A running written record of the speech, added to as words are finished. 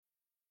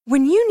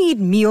When you need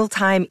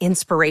mealtime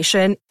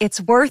inspiration,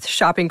 it's worth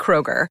shopping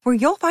Kroger, where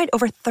you'll find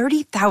over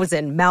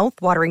 30,000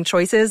 mouth-watering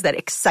choices that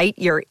excite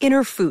your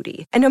inner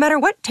foodie. And no matter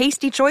what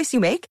tasty choice you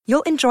make,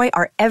 you'll enjoy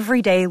our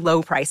everyday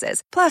low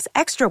prices, plus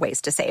extra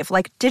ways to save,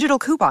 like digital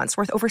coupons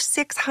worth over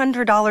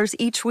 $600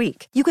 each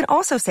week. You can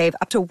also save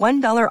up to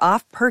 $1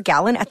 off per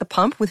gallon at the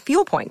pump with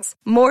fuel points.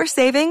 More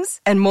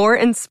savings and more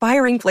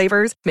inspiring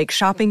flavors make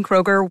shopping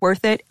Kroger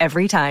worth it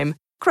every time.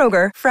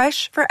 Kroger,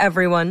 fresh for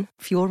everyone.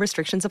 Fuel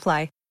restrictions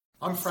apply.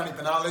 I'm Franny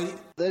Benali.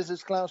 This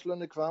is Klaus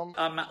Lundekvam.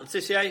 I'm Matt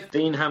Letitia.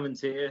 Dean Hammond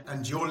here.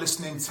 And you're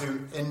listening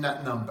to In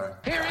That Number.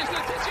 Here is Letitia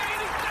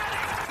and he's done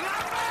it!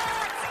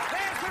 Lambert!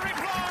 There's the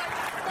reply.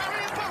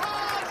 Marion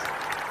Pahars.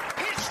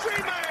 History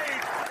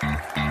made!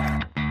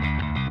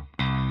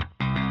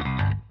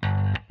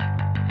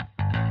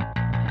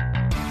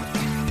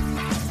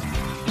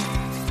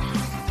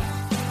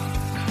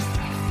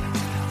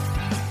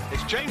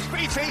 It's James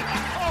Beattie.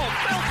 Oh,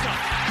 belter!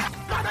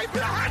 Mane for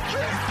a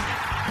hat-trick!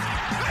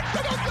 That's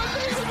an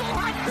unbelievable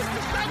hat-trick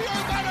for Sadio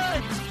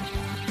Mane!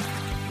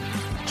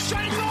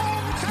 Shane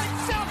Long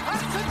takes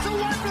Southampton to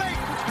Wembley!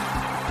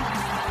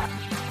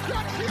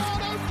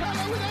 Graziano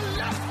Pella with a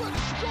left foot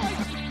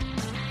strike!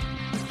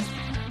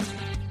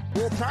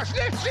 Ball pass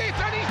lifts it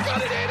and he's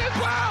got it in as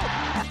well!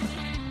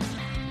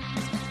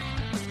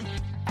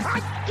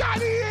 And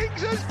Danny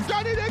Ings has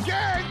done it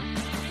again!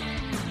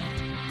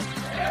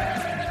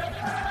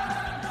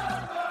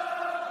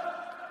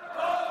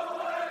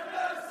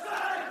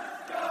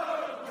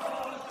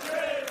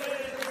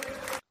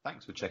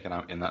 Thanks for checking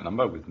out In That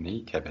Number with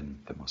me, Kevin,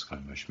 the Moscow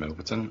Mush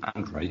Milverton,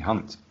 and Ray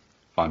Hunt.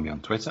 Find me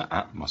on Twitter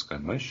at Moscow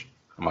Mush,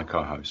 and my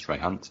co-host Ray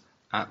Hunt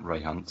at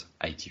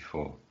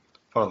RayHunt84.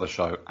 Follow the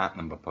show at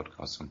Number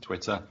Podcast on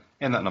Twitter,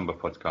 In That Number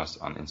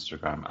Podcast on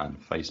Instagram and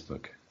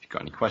Facebook. If you've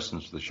got any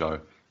questions for the show,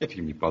 if you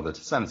can be bothered,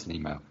 send us an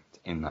email to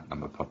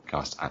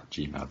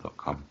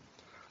inthatnumberpodcast@gmail.com.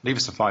 Leave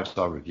us a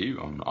 5-star review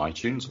on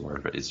iTunes or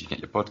wherever it is you get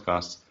your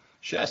podcasts.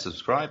 Share,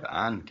 subscribe,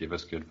 and give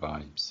us good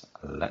vibes.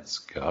 Let's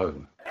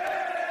go.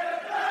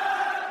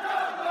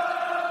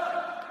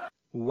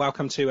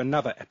 Welcome to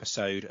another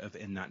episode of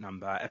In That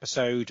Number,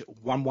 episode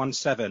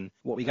 117.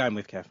 What are we going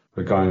with, Kev?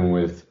 We're going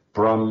with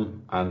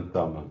Brum and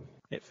Dummer.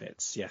 It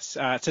fits, yes.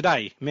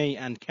 Today, me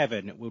and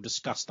Kevin will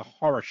discuss the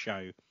horror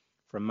show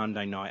from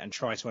Monday night and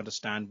try to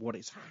understand what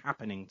is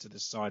happening to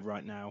this side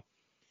right now.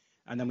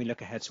 And then we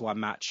look ahead to our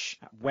match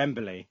at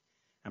Wembley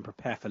and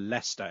prepare for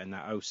Leicester in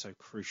that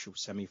oh-so-crucial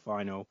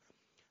semi-final.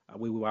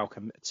 We will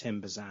welcome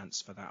Tim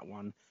Bazance for that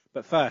one.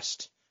 But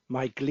first,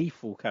 my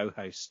gleeful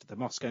co-host, the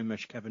Moscow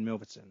Mush, Kevin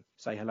Milverton.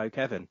 Say hello,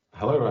 Kevin.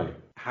 Hello, Ray.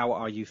 How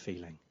are you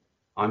feeling?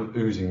 I'm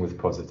oozing with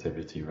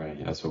positivity,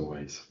 Ray, as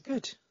always.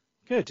 Good.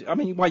 I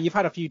mean, well, you've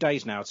had a few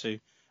days now to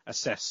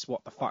assess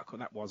what the fuck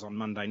that was on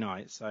Monday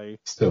night, so...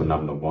 Still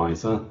none the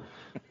wiser.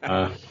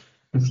 Yeah,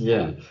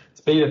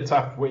 it's been a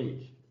tough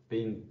week,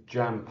 been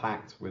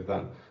jam-packed with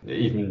that,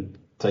 even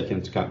taking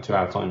into account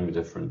 2-hour time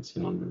difference,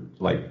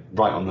 like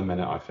right on the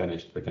minute I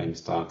finished, the game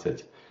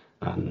started.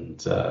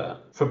 And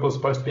football's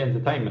supposed to be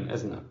entertainment,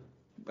 isn't it?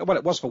 Well,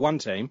 it was for one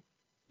team.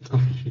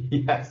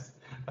 Yes,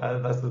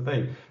 that's the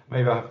thing.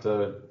 Maybe I have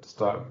to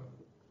start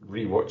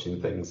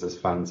rewatching things as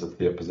fans of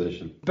the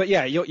opposition. But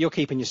yeah, you're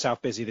keeping yourself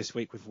busy this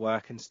week with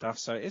work and stuff,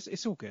 so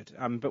it's all good.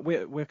 But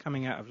we're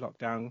coming out of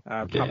lockdown.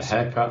 Get a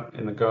haircut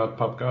in the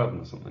pub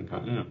garden or something,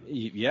 can't you?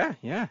 Yeah,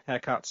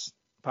 haircuts,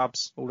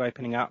 pubs, all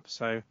opening up.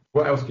 So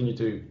what else can you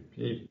do?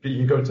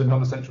 You go to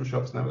non-essential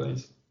shops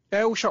nowadays.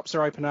 Yeah, all shops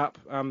are open up,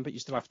 but you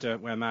still have to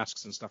wear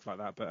masks and stuff like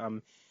that. But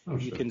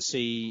you can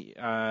see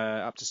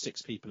up to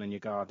 6 people in your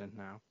garden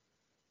now,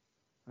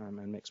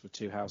 and mixed with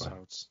 2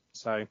 households.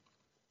 So,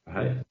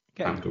 hey,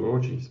 after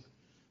orgies.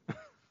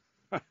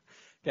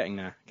 Getting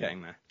there.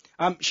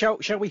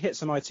 Shall we hit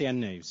some ITN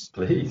news?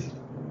 Please.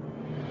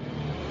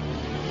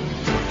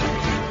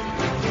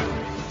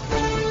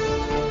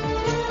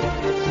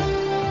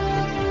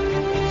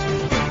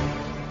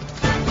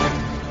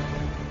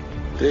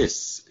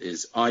 This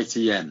is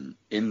ITN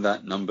In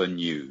That Number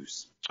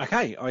News.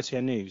 Okay,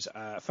 ITN News.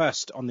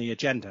 First on the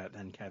agenda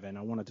then, Kevin,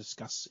 I want to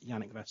discuss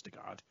Yannick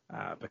Vestergaard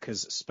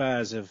because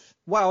Spurs have...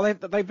 Well,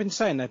 they've been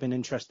saying they've been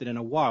interested in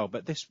a while,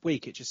 but this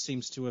week it just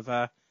seems to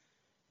have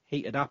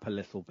heated up a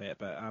little bit.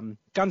 But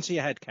gun to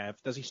your head, Kev,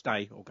 does he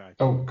stay or go?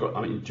 Oh, God,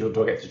 I mean,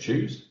 do I get to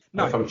choose?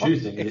 No, if I'm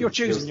choosing, if you're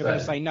choosing, you're going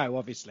to say no,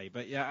 obviously.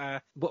 But yeah,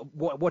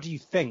 what do you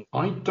think?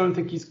 I don't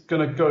think he's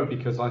going to go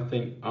because I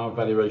think our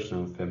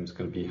valuation of him is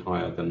going to be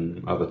higher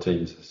than other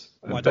teams'.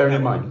 Well, bear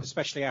in mind,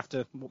 especially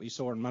after what we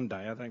saw on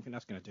Monday, I don't think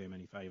that's going to do him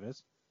any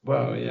favours.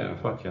 Well, yeah,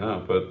 fucking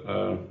hell, but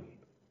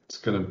it's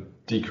going to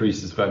decrease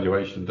his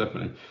valuation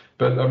definitely.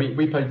 But I mean,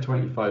 we paid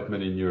 25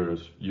 million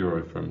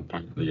euro for him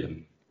apparently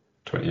in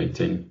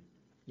 2018.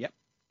 Yep.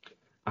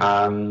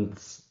 And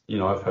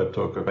I've heard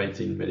talk of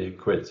 18 million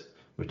quid.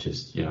 Which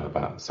is,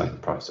 about the same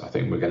price. I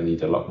think we're going to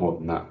need a lot more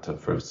than that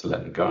for us to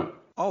let him go.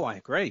 Oh, I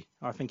agree.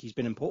 I think he's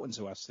been important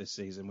to us this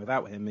season.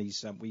 Without him,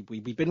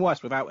 we've been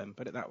worse without him,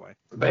 put it that way.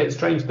 But it's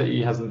strange that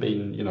he hasn't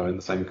been, in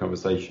the same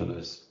conversation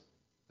as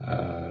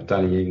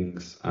Danny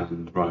Ings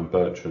and Ryan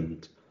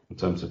Bertrand in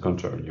terms of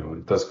contract renewal.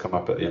 It does come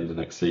up at the end of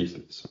next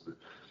season. So.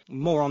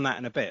 More on that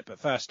in a bit, but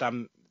first, our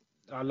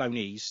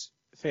loanees,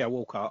 Theo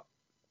Walcott,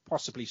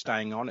 possibly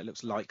staying on, it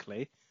looks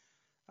likely.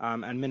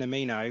 And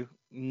Minamino,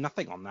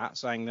 nothing on that,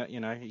 saying that,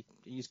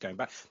 he's going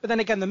back. But then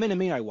again, the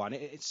Minamino one,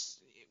 it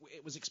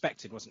was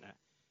expected, wasn't it?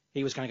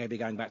 He was going to be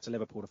going back to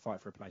Liverpool to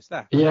fight for a place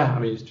there. Yeah, I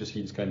mean, it's just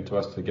he's going to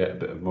us to get a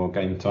bit of more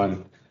game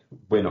time.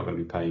 We're not going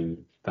to be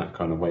paying that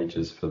kind of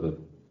wages for the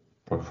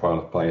profile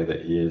of player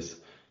that he is.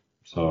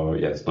 So,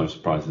 yeah, there's no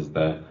surprises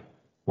there.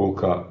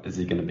 Walcott, is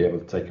he going to be able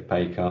to take a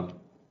pay cut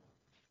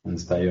and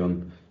stay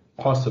on?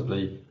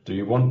 Possibly. Do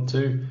you want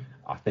to?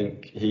 I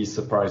think he's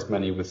surprised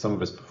many with some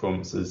of his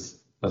performances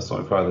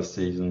so far this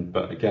season.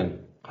 But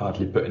again,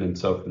 hardly putting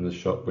himself in the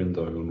shop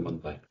window on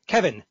Monday.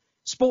 Kevin,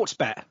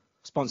 Sportsbet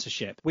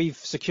sponsorship. We've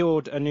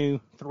secured a new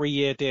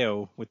 3-year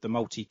deal with the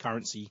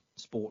multi-currency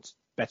sports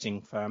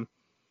betting firm.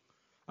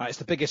 It's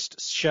the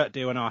biggest shirt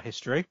deal in our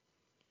history.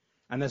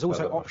 And there's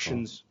also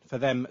options for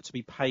them to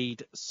be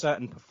paid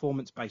certain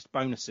performance-based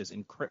bonuses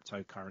in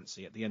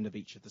cryptocurrency at the end of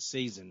each of the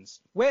seasons.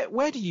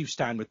 Where do you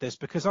stand with this?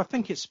 Because I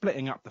think it's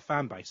splitting up the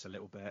fan base a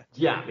little bit.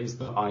 Yeah, it's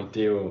not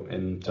ideal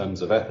in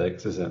terms of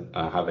ethics, is it?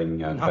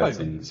 Having a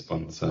betting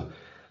sponsor.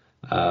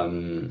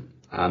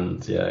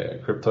 And yeah,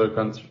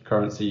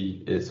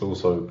 cryptocurrency is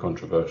also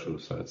controversial,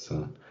 so it's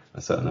a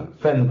certain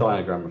Venn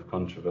diagram of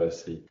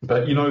controversy.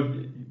 But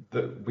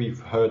that we've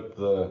heard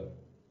the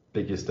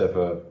biggest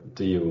ever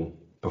deal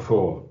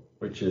before,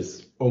 which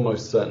is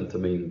almost certain to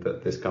mean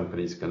that this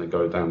company's going to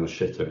go down the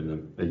shitter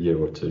in a year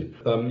or two.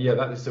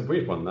 That is a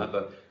weird one.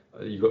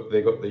 They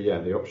got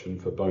the option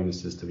for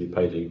bonuses to be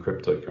paid in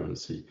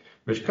cryptocurrency,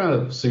 which kind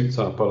of suits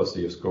our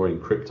policy of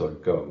scoring crypto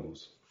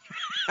goals.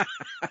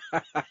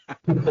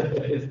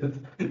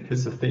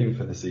 It's a theme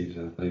for the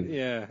season, I think.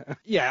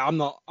 Yeah. I'm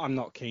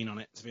not keen on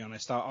it, to be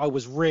honest. I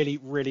was really,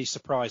 really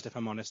surprised, if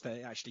I'm honest, that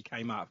it actually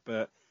came up.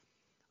 But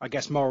I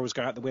guess morals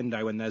go out the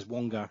window when there's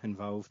Wonga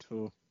involved,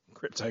 or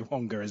crypto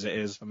Wonga as it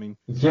is.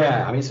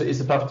 It's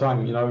a tough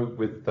time,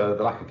 with the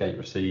lack of gate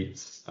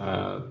receipts,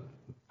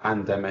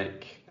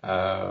 pandemic,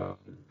 high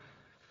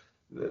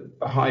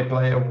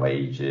player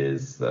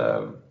wages.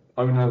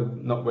 Owner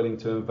not willing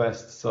to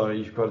invest, so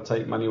you've got to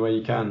take money where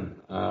you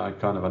can. I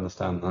kind of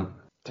understand that,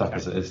 tough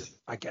as it is.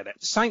 I get it.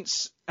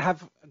 Saints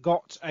have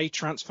got a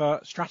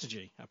transfer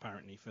strategy,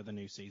 apparently, for the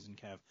new season,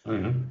 Kev.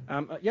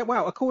 Mm-hmm.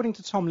 According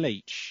to Tom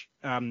Leach,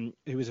 who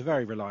is a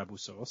very reliable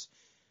source,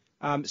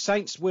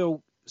 Saints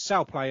will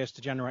sell players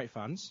to generate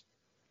funds.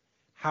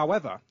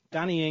 However,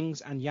 Danny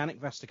Ings and Yannick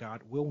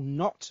Vestergaard will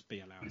not be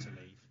allowed to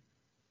leave.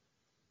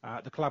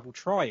 The club will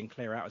try and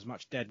clear out as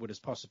much deadwood as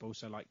possible,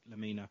 so like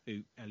Lamina,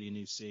 Hoot,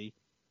 Elianusi.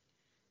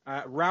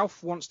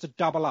 Ralph wants to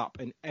double up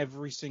in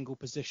every single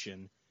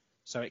position,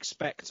 so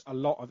expect a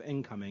lot of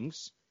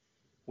incomings.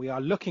 We are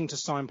looking to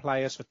sign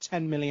players for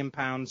 £10 million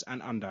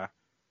and under.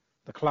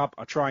 The club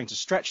are trying to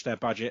stretch their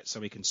budget so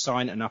we can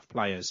sign enough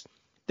players.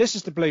 This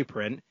is the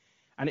blueprint,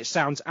 and it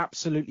sounds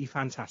absolutely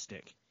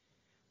fantastic.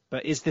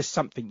 But is this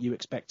something you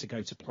expect to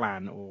go to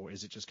plan, or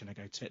is it just going to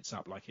go tits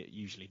up like it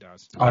usually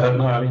does? I don't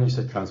know. I mean, you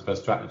said transfer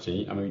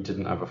strategy. I mean, we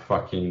didn't have a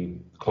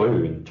fucking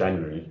clue in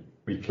January.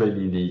 We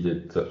clearly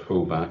needed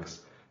fullbacks.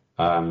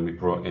 We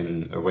brought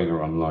in a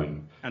winger on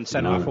loan. And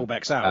sent our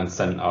fullbacks out. And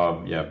sent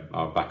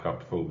our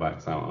backup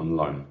fullbacks out on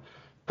loan.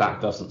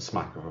 That doesn't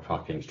smack of a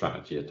fucking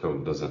strategy at all,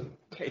 does it?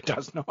 It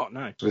does not,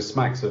 no. It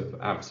smacks of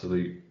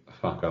absolute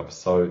fuck-up.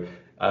 So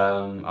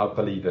I'll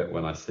believe it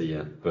when I see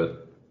it.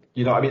 But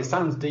it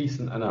sounds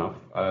decent enough.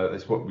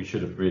 It's what we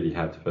should have really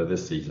had for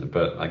this season.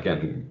 But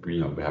again,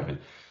 we're having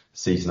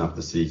season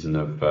after season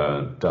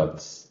of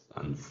duds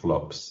and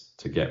flops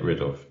to get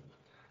rid of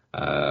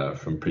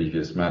from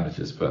previous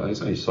managers. But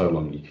there's only so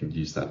long you can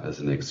use that as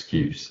an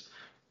excuse.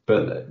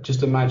 But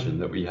just imagine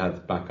that we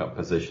had backup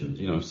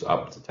positions,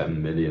 up to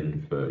 10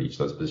 million for each of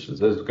those positions.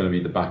 Those are going to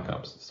be the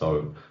backups.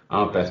 So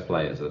our best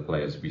players are the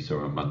players we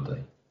saw on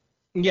Monday.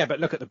 Yeah, but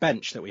look at the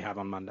bench that we have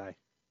on Monday.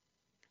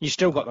 You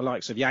still got the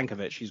likes of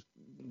Jankovic. He's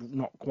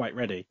not quite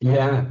ready.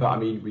 Yeah, but I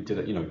mean, we did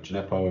it,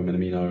 Gineppo and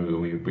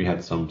Minamino. We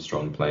had some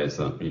strong players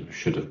that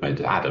should have made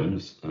it.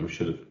 Adams, and we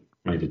should have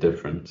made a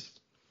difference.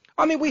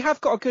 I mean, we have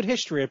got a good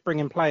history of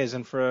bringing players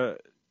in for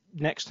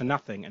next to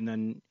nothing and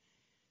then,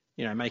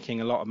 making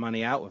a lot of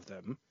money out of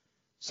them.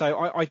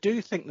 So I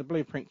do think the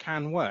blueprint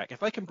can work. If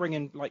they can bring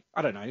in,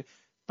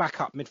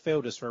 backup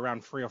midfielders for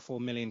around £3 or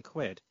 £4 million,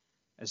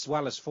 as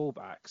well as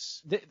fullbacks,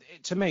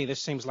 to me,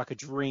 this seems like a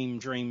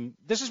dream.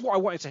 This is what I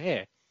wanted to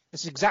hear.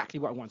 This is exactly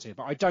what I want to hear.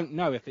 But I don't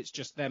know if it's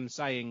just them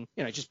saying,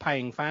 just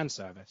paying fan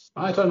service.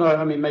 I don't know.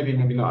 I mean, maybe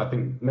not. I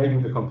think maybe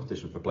the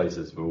competition for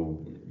places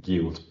will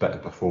yield better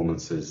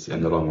performances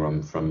in the long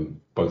run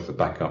from both the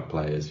backup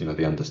players,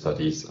 the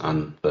understudies,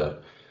 and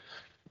the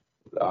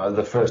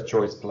first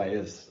choice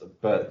players.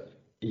 But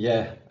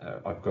yeah,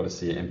 I've got to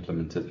see it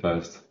implemented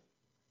first.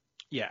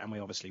 Yeah, and we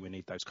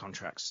need those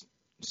contracts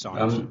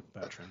signed,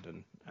 Bertrand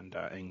and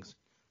Ings.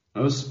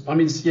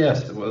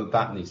 Yes, well,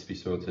 that needs to be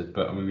sorted,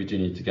 but we do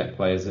need to get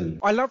players in.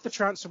 I love the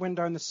transfer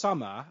window in the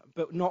summer,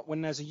 but not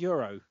when there's a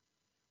Euro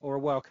or a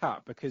World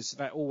Cup, because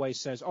that always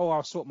says, oh,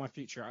 I'll sort my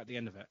future out at the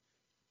end of it.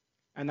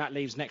 And that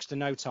leaves next to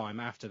no time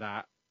after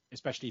that,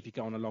 especially if you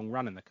go on a long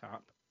run in the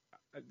Cup,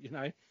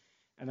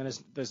 and then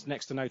there's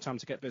next to no time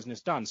to get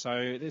business done.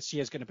 So this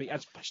year's going to be,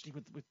 especially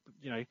with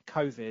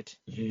COVID.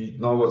 You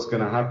know what's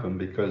going to happen,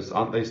 because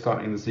aren't they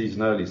starting the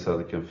season early so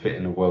they can fit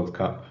in a World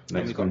Cup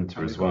next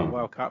winter as well?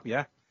 World Cup,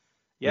 yeah,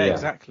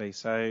 exactly.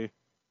 So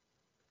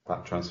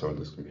that transfer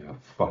window is going to be a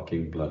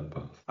fucking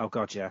bloodbath. Oh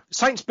God, yeah.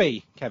 Saints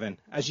B, Kevin,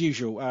 as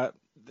usual.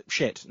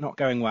 Shit, not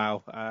going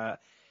well.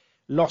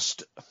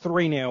 Lost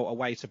 3-0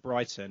 away to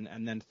Brighton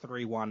and then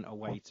 3-1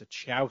 away to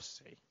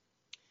Chelsea.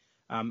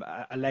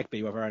 A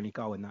Legby with our only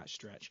goal in that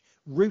stretch.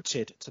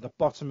 Rooted to the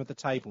bottom of the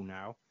table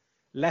now.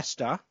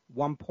 Leicester,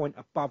 1 point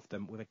above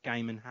them with a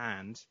game in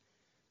hand.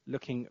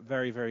 Looking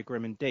very, very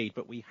grim indeed.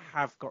 But we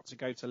have got to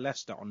go to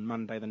Leicester on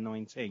Monday the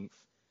 19th.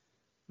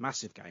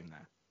 Massive game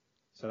there.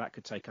 So that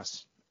could take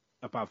us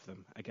above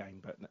them again,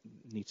 but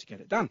need to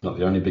get it done. Not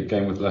the only big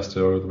game with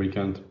Leicester over the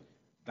weekend.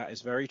 That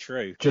is very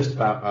true. Just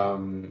about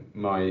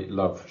my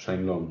love,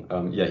 Shane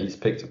Long. He's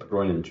picked up a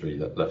groin injury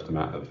that left him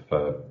out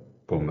of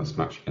Bournemouth's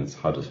match against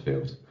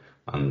Huddersfield.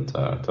 And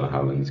I don't know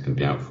how long he's going to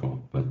be out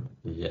for, but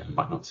yeah,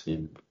 might not see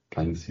him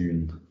playing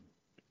soon.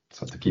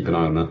 So have to keep an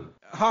eye on that.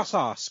 Haas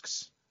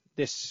asks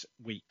this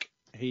week.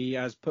 He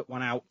has put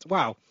one out.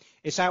 Well,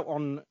 it's out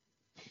on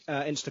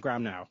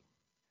Instagram now.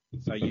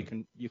 So you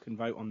can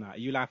vote on that. Are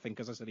you laughing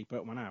because I said he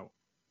put one out?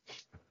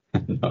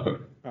 No.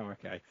 Oh,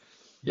 okay.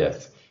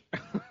 Yes.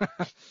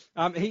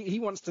 He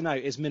wants to know,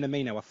 is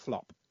Minamino a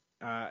flop?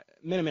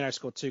 Minamino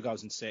scored 2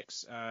 goals and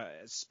 6.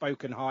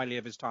 Spoken highly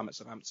of his time at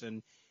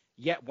Southampton,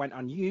 yet went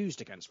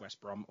unused against West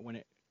Brom when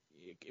it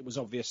was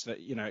obvious that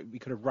we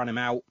could have run him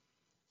out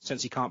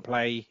since he can't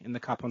play in the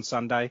Cup on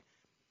Sunday.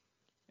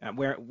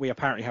 We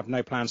apparently have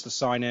no plans to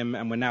sign him,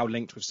 and we're now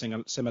linked with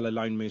similar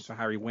loan moves for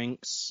Harry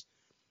Winks.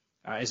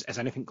 Has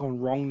anything gone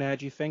wrong there,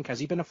 do you think? Has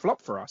he been a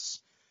flop for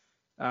us?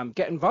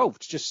 Get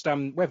involved. Just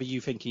whether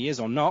you think he is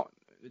or not,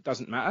 it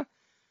doesn't matter.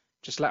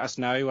 Just let us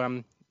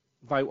know.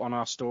 Vote on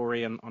our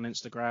story on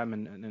Instagram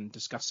and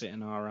discuss it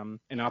in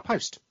our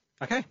post.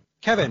 Okay,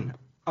 Kevin,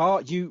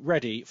 are you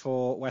ready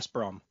for West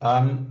Brom?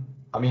 I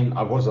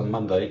was on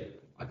Monday.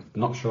 I'm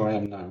not sure I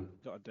am now.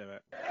 Got to do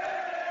it.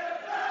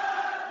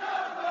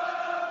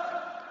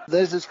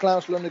 This is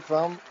Klaus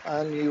Lundekvam,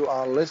 and you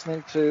are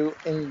listening to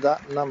In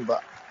That Number.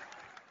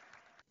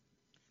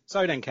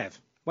 So then, Kev,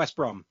 West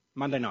Brom,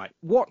 Monday night.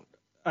 What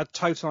a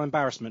total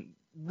embarrassment.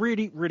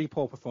 Really, really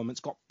poor performance.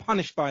 Got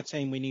punished by a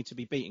team we need to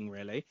be beating,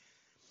 really.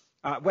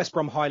 West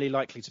Brom highly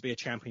likely to be a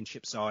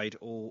championship side,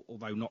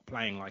 although not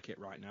playing like it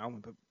right now,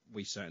 but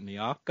we certainly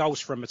are. Goals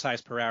from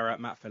Mateus Pereira,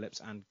 Matt Phillips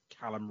and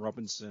Callum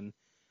Robinson.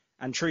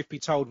 And truth be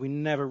told, we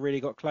never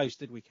really got close,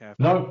 did we, Kev?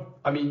 No,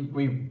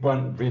 we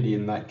weren't really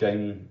in that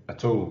game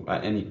at all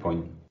at any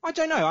point. I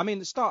don't know.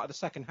 The start of the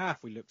second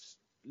half, we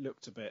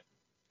looked a bit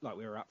like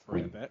we were up for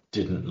it a bit.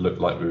 Didn't look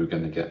like we were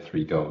going to get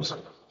 3 goals.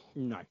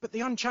 No, but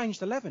the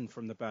unchanged 11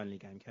 from the Burnley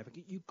game,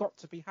 Kevin, you've got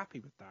to be happy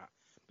with that.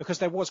 Because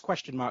there was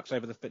question marks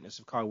over the fitness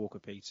of Kyle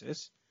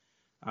Walker-Peters.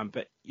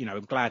 But,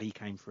 I'm glad he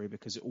came through,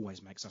 because it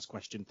always makes us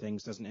question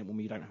things, doesn't it, when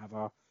we don't have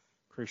our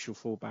crucial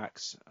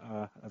fullbacks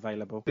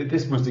available.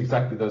 This was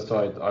exactly the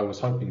side I was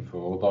hoping for,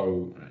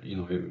 although,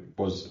 it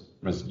was,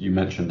 as you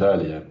mentioned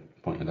earlier,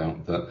 pointed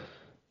out that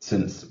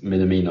since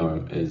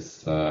Minamino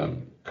is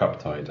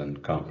cup-tied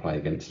and can't play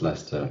against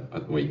Leicester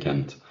at the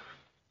weekend,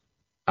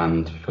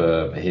 and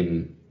for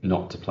him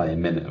not to play a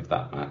minute of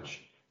that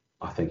match,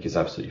 I think is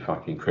absolutely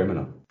fucking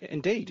criminal.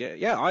 Indeed,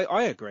 yeah,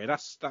 I agree.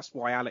 That's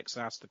why Alex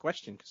asked the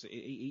question, because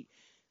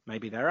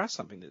maybe there is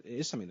something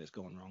that's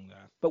gone wrong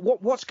there. But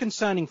what's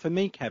concerning for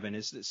me, Kevin,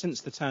 is that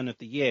since the turn of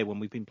the year, when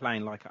we've been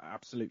playing like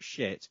absolute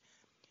shit,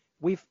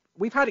 we've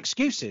had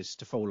excuses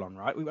to fall on,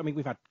 right?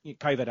 We've had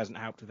COVID hasn't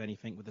helped with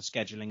anything with the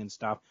scheduling and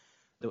stuff.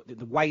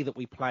 The way that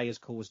we play has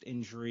caused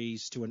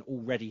injuries to an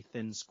already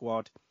thin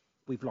squad.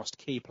 We've lost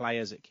key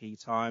players at key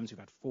times. We've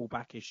had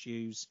fullback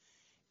issues.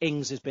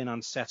 Ings has been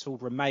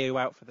unsettled. Romeu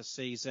out for the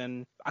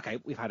season. Okay,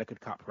 we've had a good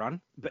cup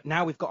run, but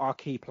now we've got our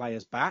key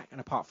players back, and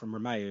apart from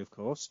Romeu, of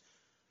course,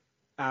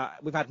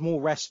 we've had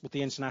more rest with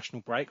the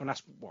international break, and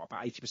that's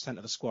about 80%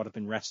 of the squad have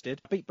been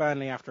rested. Beat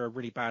Burnley after a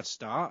really bad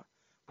start.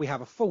 We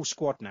have a full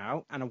squad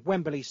now and a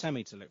Wembley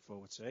semi to look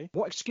forward to.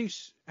 What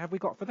excuse have we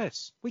got for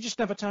this? We just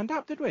never turned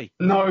up, did we?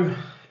 No.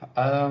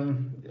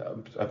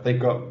 Have they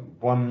got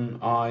one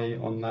eye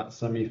on that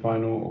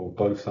semi-final, or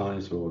both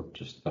eyes, or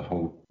just the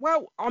whole?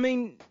 Well,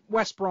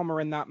 West Brom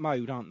are in that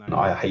mode, aren't they?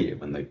 I hate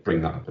it when they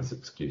bring that up as an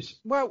excuse.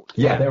 Well,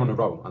 yeah, they're on a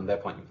roll and they're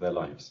fighting for their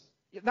lives.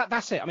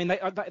 That's it.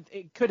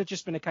 It could have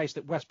just been a case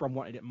that West Brom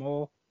wanted it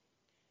more.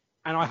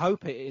 And I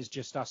hope it is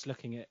just us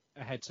looking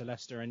ahead to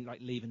Leicester and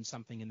leaving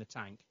something in the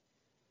tank.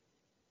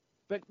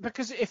 But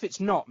because if it's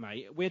not,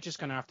 mate, we're just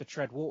going to have to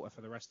tread water for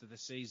the rest of the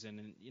season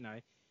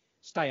and,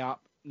 stay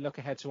up, look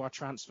ahead to our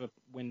transfer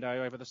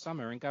window over the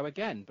summer and go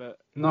again. But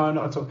no,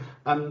 not at all.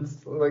 And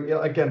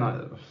again,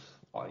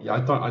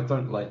 I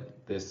don't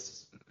like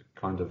this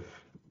kind of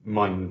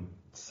mind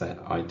set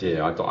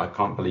idea. I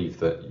can't believe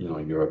that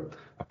you're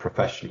a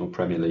professional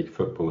Premier League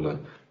footballer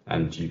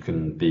and you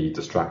can be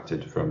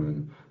distracted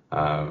from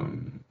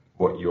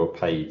what you're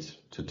paid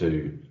to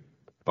do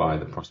by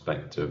the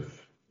prospect of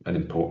an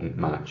important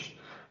match.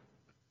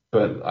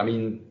 But I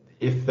mean,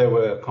 if there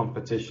were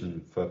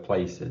competition for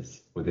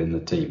places within the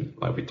team,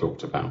 like we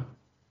talked about,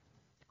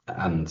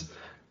 and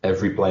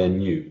every player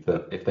knew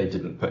that if they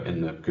didn't put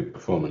in a good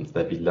performance,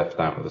 they'd be left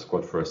out of the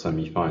squad for a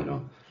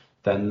semi-final,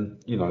 then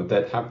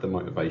they'd have the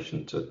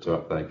motivation to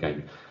up their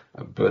game.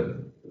 But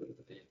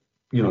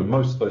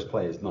most of those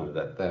players know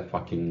that they're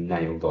fucking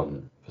nailed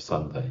on for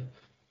Sunday,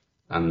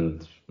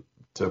 and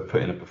to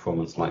put in a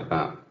performance like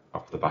that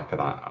off the back of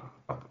that,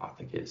 I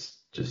think it's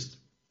just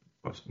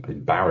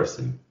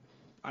embarrassing.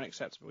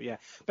 Unacceptable, yeah.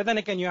 But then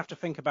again, you have to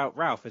think about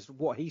Ralph, as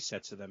what he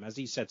said to them. As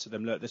he said to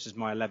them, look, this is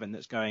my 11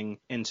 that's going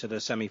into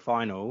the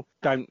semi-final.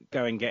 Don't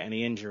go and get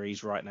any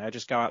injuries right now.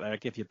 Just go out there,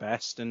 give your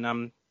best,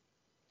 and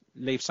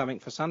leave something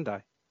for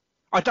Sunday.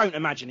 I don't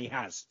imagine he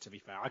has, to be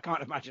fair. I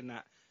can't imagine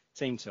that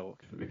team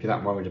talk. If you're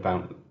that worried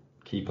about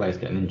key players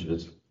getting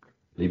injured,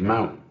 leave them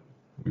out.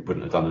 We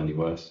wouldn't have done any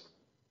worse.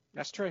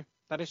 That's true.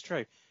 That is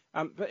true.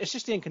 But it's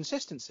just the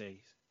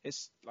inconsistency.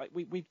 It's like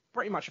we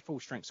pretty much a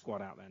full-strength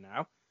squad out there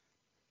now.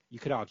 You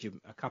could argue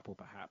a couple,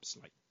 perhaps,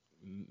 like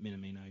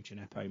Minamino,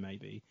 Gineppo,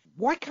 maybe.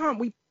 Why can't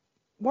we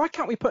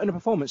put in a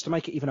performance to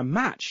make it even a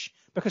match?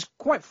 Because,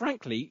 quite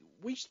frankly,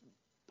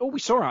 all we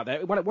saw out there,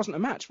 it wasn't a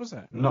match, was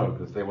it? No,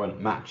 because they weren't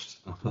matched.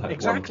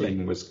 Exactly. One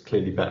team was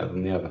clearly better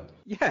than the other.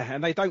 Yeah,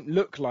 and they don't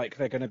look like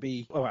they're going to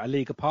be a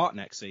league apart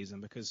next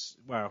season because,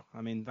 well, I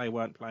mean, they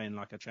weren't playing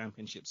like a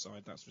championship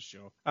side, that's for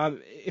sure.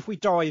 If we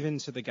dive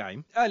into the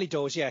game, early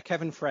doors, yeah,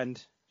 Kevin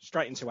Friend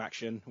straight into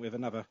action with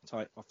another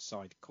tight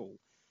offside call.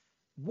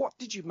 What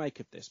did you make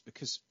of this?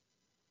 Because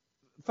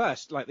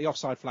first, like, the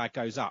offside flag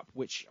goes up,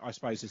 which I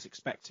suppose is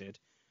expected.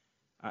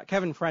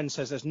 Kevin Friend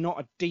says there's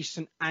not a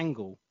decent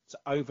angle to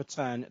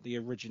overturn the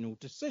original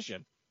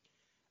decision.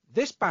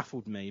 This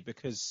baffled me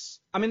because,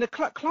 I mean, the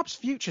club's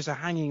futures are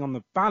hanging on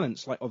the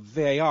balance of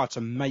VAR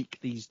to make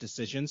these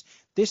decisions.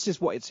 This is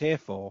what it's here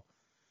for.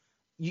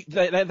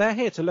 They're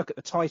here to look at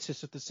the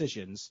tightest of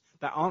decisions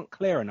that aren't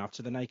clear enough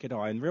to the naked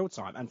eye in real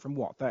time and from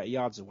 30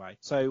 yards away.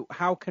 So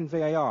how can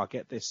VAR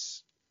get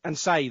this and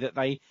say that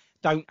they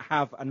don't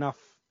have enough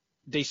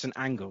decent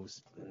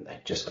angles? They're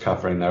just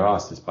covering their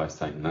asses by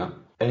saying that.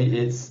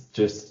 It's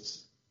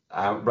just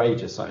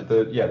outrageous.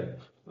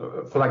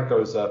 Flag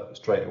goes up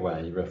straight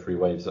away, referee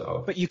waves it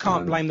off. But you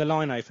can't blame the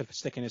lino for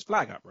sticking his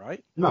flag up,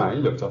 right? No, he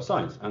looked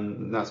offside,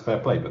 and that's fair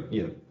play. But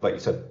like you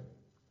said,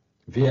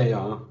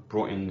 VAR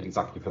brought in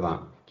exactly for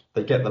that.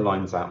 They get the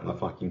lines out and the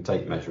fucking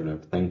tape measure and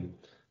everything,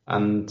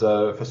 and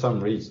for some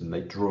reason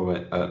they draw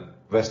it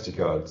at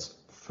Vestergaard's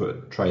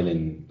foot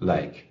trailing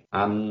leg,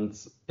 and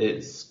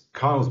it's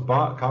Kyle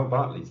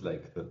Bartley's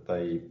leg that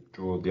they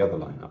draw the other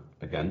line up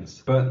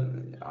against. But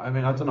I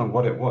mean, I don't know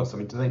what it was. I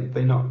mean, do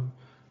they not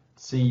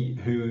see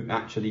who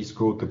actually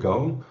scored the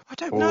goal? I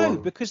don't know,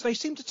 because they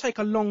seemed to take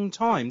a long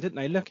time, didn't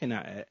they, looking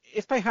at it?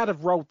 If they had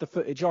have rolled the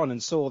footage on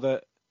and saw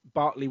that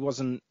Bartley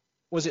wasn't...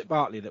 Was it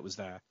Bartley that was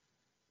there?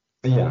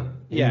 Yeah,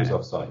 he was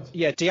offside.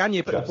 Yeah,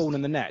 Diagne put the ball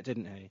in the net,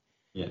 didn't he?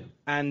 Yeah.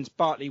 And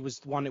Bartley was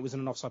the one that was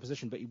in an offside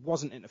position, but he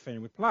wasn't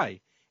interfering with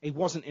play. He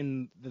wasn't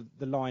in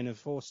the line of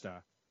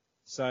Forster.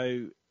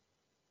 So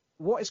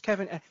what is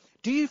Kevin...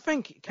 Do you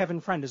think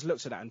Kevin Friend has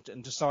looked at that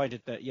and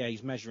decided that, yeah,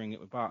 he's measuring it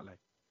with Bartley?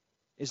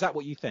 Is that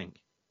what you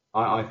think?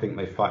 I think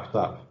they fucked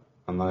up,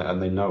 and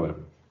they know it.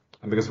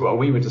 And because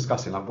we were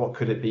discussing, like, what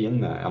could it be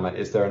in there? And like,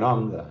 is there an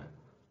arm there?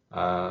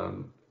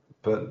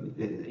 But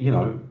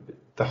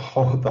the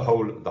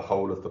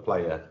whole of the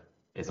player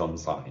is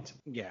onside.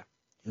 Yeah.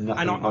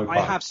 Nothing, and I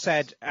have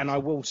said, and I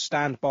will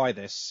stand by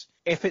this,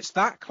 if it's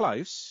that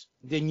close,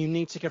 then you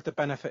need to give the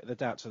benefit of the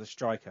doubt to the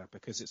striker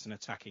because it's an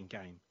attacking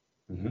game.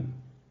 Mm-hmm.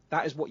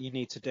 That is what you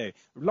need to do.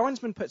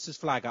 Linesman puts his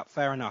flag up,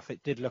 fair enough,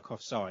 it did look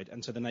offside,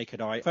 and to the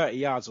naked eye, 30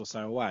 yards or so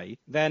away,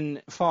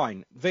 then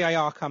fine.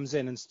 VAR comes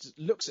in and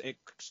looks at it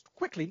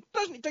quickly.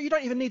 You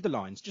don't even need the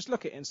lines. Just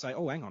look at it and say,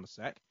 oh, hang on a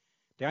sec.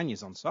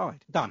 Diagne's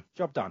onside. Done.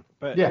 Job done.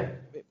 But yeah,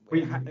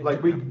 we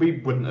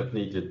wouldn't have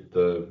needed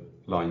the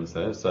lines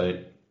there,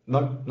 so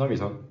no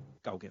he's on.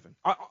 Goal given.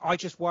 I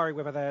just worry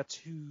whether they're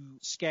too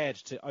scared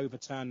to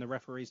overturn the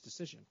referee's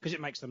decision because it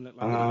makes them look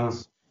like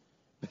idiots.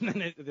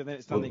 then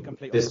it's something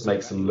completely. This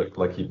makes them look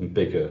like even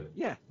bigger.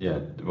 Yeah. Yeah,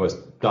 it was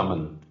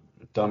dumber,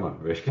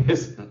 really,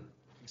 isn't it?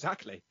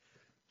 Exactly.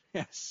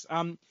 Yes.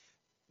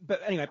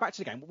 But anyway, back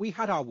to the game. We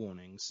had our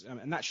warnings,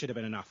 and that should have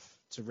been enough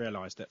to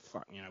realise that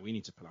we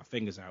need to pull our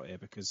fingers out here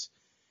because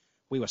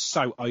we were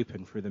so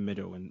open through the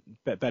middle, and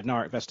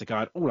Bednarek,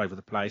 Vestergaard all over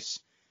the place.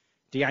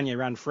 Diagne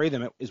ran through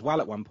them as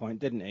well at one point,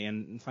 didn't he?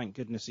 And thank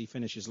goodness he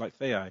finishes like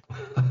Theo.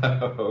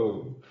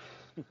 Oh,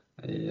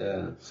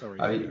 yeah.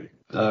 Sorry.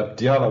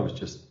 Diallo was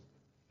just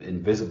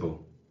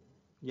invisible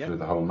through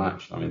the whole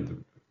match. I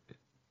mean,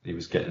 he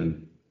was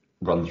getting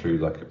run through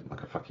like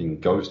a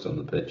fucking ghost on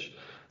the pitch.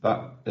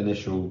 That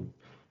initial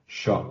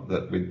shot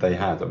that they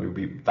had, I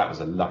mean, that was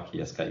a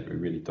lucky escape. We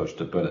really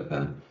dodged a bullet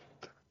there.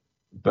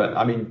 But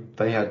I mean,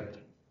 they had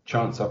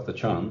chance after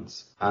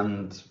chance,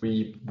 and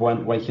we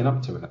weren't waking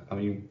up to it. I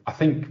mean, I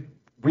think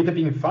we'd have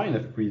been fine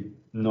if we'd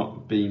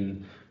not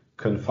been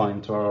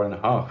confined to our own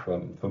half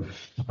for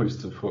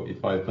most of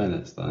 45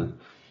 minutes there.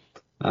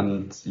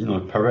 And,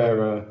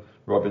 Pereira,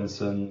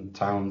 Robinson,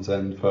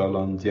 Townsend,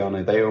 Furlong,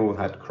 Diane, they all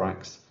had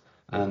cracks.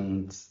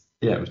 And,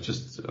 yeah, it was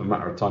just a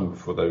matter of time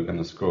before they were going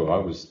to score. I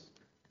was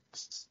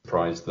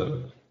surprised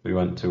that we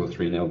went 2 or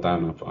 3-0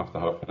 down after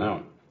half an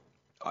hour.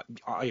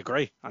 I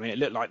agree. I mean, it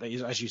looked like,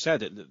 as you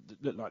said, it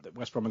looked like that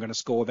West Brom were going to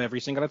score with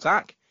every single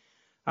attack.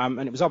 And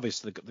it was obvious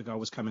the goal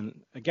was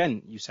coming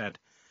again, you said.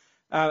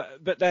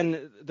 But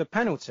then the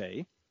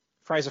penalty,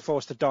 Fraser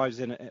Forster dives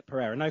in at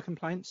Pereira. No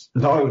complaints?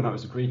 No, it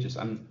was egregious.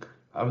 And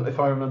if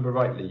I remember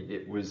rightly,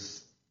 it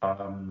was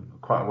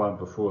quite a while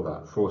before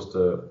that.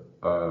 Forster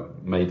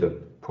made a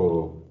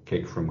poor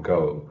kick from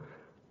goal.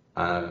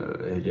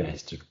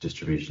 His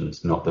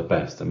distribution's not the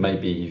best, and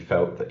maybe he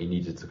felt that he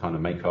needed to kind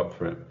of make up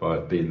for it by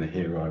being the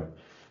hero.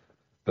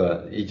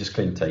 But he just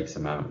clean takes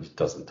him out. He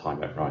doesn't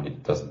time it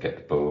right. Doesn't get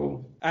the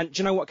ball. And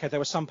do you know what, Kev? There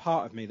was some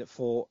part of me that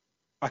thought,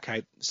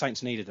 okay,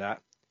 Saints needed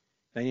that.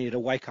 They needed a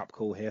wake-up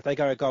call here. If they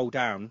go a goal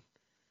down,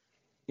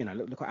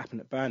 look what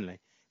happened at Burnley.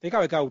 If they go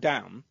a goal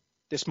down,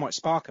 this might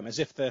spark them, as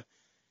if the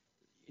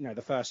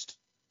first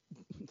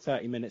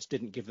 30 minutes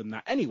didn't give them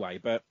that anyway.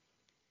 But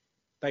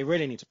they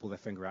really need to pull their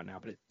finger out now.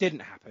 But it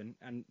didn't happen,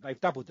 and they've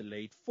doubled the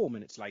lead 4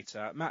 minutes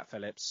later. Matt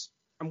Phillips,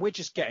 and we're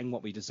just getting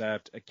what we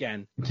deserved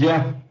again.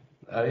 Yeah.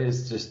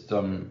 It's just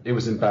it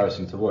was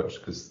embarrassing to watch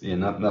because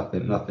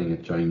nothing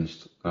had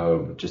changed.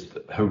 Just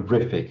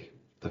horrific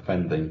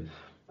defending,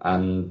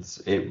 and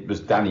it was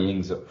Danny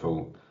Ings at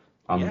fault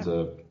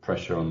under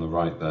pressure on the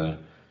right there.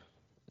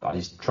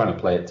 He's trying to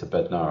play it to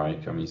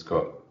Bednarek. I mean, he's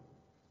got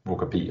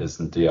Walker Peters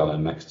and Diallo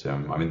next to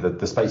him. I mean,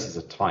 the spaces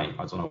are tight.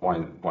 I don't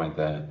know why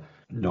they're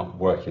not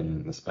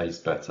working the space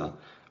better.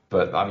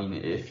 But I mean,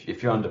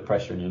 if you're under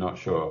pressure and you're not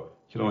sure,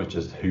 you can always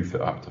just hoof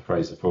it up to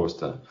Fraser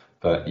Forster.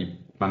 But he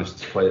managed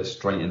to play it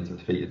straight into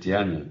the feet of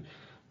Diagne.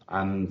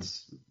 And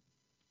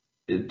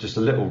just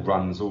a little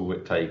run is all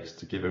it takes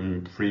to give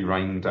him free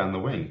rein down the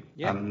wing.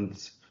 Yeah.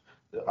 And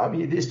I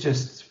mean, it's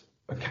just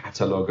a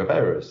catalogue of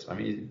errors. I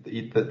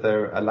mean, that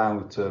they're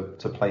allowed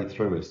to play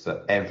through us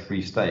at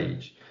every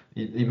stage.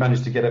 He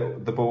managed to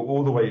get the ball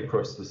all the way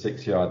across the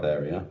 6-yard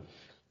area.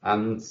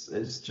 And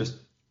it's just,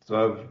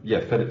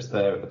 Phillips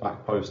there at the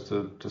back post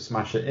to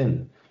smash it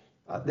in.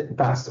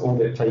 That's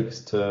all it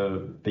takes to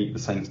beat the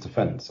Saints'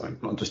 defence. I mean,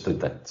 not just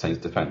the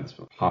Saints' defence,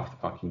 but half the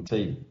fucking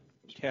team.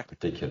 It's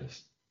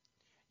ridiculous.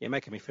 You're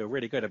making me feel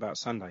really good about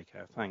Sunday,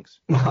 Kev. Thanks.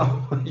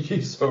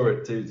 You saw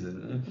it too,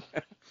 didn't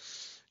you?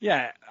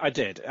 Yeah, I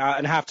did.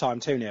 And half-time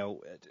 2-0,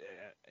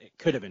 it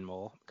could have been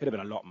more. Could have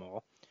been a lot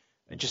more.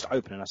 Just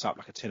opening us up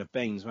like a tin of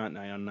beans, weren't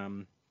they,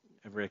 on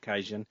every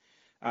occasion.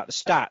 The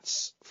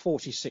stats,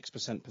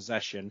 46%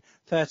 possession,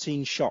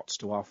 13 shots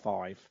to our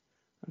 5.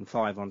 And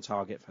 5 on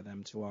target for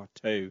them to our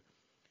 2.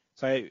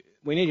 So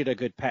we needed a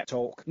good pep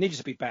talk, needed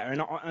to be better.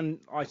 And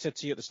I said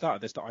to you at the start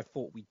of this that I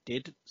thought we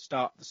did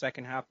start the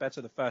second half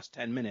better. The first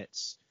 10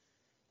 minutes,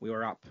 we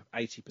were up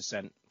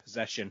 80%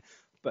 possession.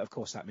 But, of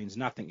course, that means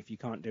nothing if you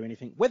can't do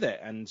anything with it.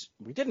 And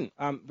we didn't.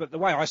 But the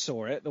way I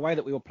saw it, the way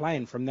that we were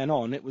playing from then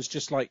on, it was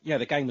just like,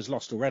 the game was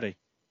lost already.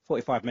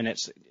 45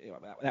 minutes,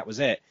 that was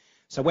it.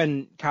 So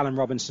when Callum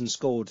Robinson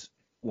scored,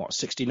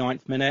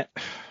 69th minute...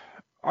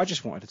 I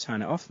just wanted to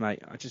turn it off,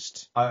 mate. I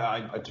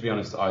to be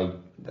honest,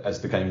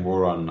 as the game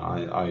wore on,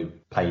 I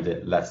paid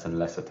it less and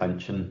less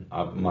attention.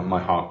 My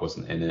heart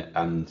wasn't in it,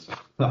 and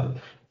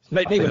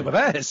neither were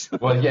theirs.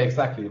 Well, yeah,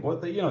 exactly. Well,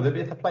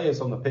 the players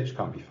on the pitch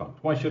can't be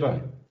fucked. Why should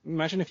I?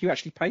 Imagine if you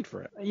actually paid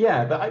for it.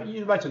 Yeah, but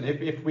you imagine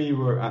if we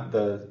were at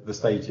the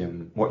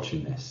stadium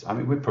watching this. I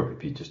mean, we'd probably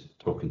be just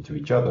talking to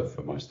each other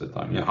for most of the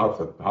time. Half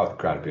the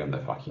crowd would be on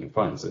their fucking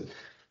phones.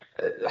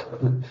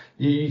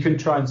 You can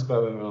try and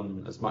spur them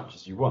on as much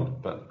as you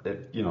want, but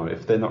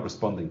if they're not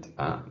responding to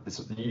that,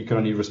 you can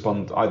only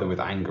respond either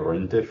with anger or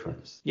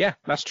indifference. Yeah,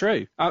 that's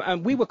true.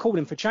 And we were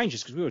calling for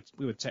changes because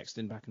we were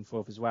texting back and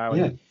forth as well.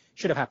 And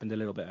should have happened a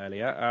little bit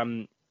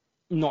earlier.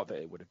 Not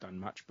that it would have done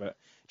much, but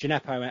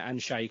Gineppo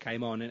and Shea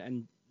came on,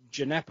 and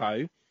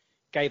Gineppo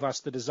gave us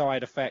the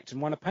desired effect and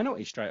won a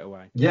penalty straight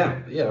away.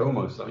 Yeah,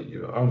 almost. I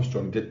mean,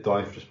 Armstrong did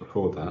dive just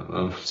before that.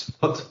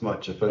 Not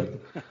much effect.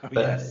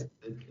 But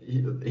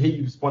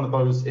he was one of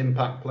those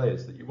impact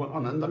players that you want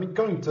on. And I mean,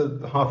 going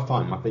to half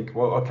time, I think,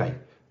 well, okay,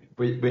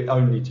 we're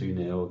only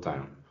 2-0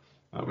 down.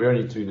 We're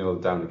only 2-0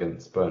 down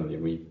against Burnley,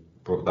 and we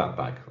brought that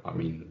back. I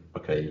mean,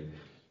 okay,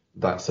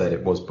 that said,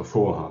 it was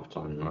before half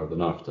time rather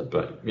than after,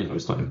 but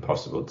it's not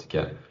impossible to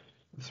get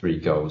 3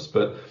 goals.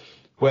 But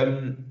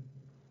when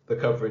the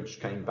coverage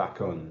came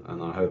back on,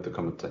 and I heard the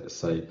commentators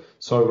say,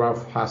 so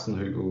Ralph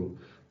Hasenhüttl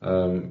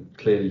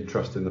clearly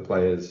trusting the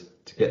players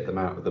to get them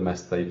out of the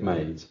mess they've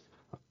made.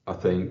 I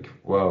think,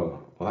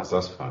 well, that's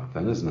us fucked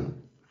then, isn't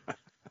it?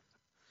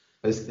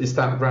 It's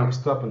that Ralph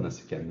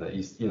stubbornness again that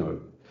he's,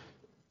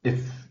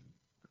 if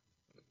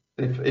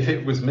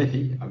it was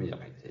me, I mean,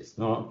 it's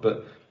not,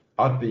 but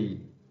I'd be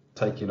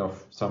taking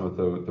off some of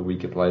the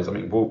weaker players. I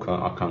mean, Walker,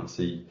 I can't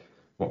see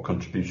what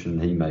contribution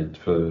he made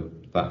for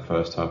that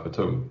first half at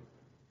all.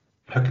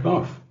 Hook him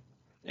off.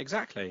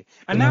 Exactly.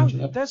 And now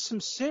there's some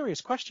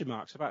serious question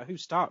marks about who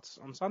starts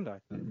on Sunday.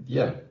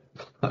 Yeah.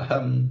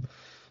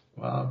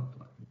 Well,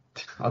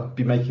 I'd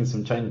be making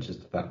some changes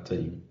to that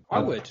team. I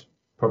would.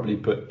 Probably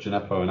put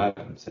Gineppo and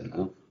Adams in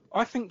now.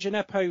 I think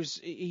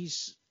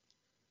he's...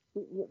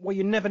 Well,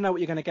 you never know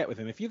what you're going to get with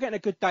him. If you're getting a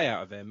good day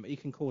out of him, he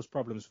can cause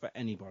problems for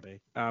anybody.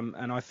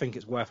 And I think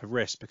it's worth a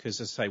risk because,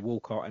 as I say,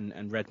 Walcott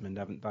and Redmond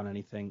haven't done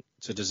anything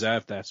to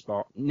deserve their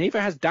spot. Neither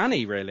has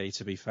Danny, really,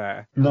 to be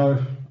fair.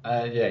 No.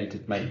 Yeah, he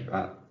did make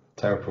that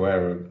terrible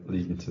error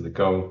leading to the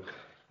goal.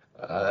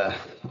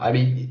 I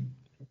mean,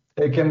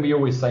 again, we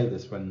always say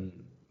this when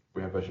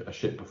we have a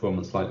shit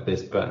performance like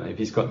this, but if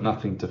he's got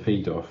nothing to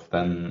feed off,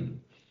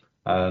 then...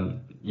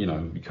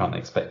 we can't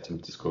expect him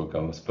to score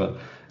goals. But,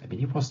 I mean,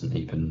 he wasn't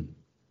even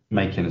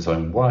making his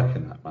own work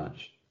in that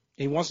match.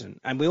 He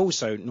wasn't. And we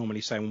also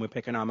normally say when we're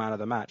picking our man of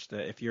the match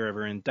that if you're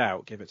ever in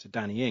doubt, give it to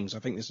Danny Ings. I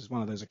think this is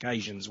one of those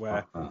occasions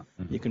where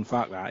you can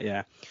fuck that,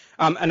 yeah.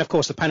 And, of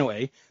course, the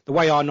penalty, the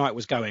way our night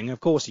was going, of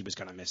course he was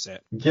going to miss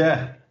it.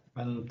 Yeah.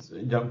 And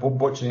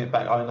watching it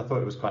back, I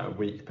thought it was quite a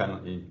weak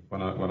penalty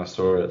when I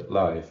saw it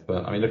live.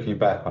 But, I mean, looking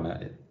back on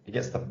it, he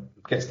gets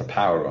the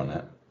power on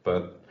it.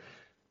 But...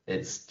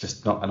 it's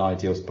just not an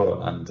ideal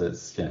spot, and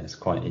it's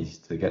quite easy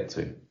to get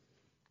to.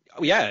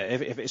 Oh, yeah,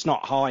 if it's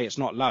not high, it's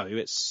not low.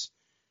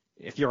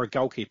 If you're a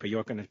goalkeeper,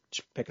 you're going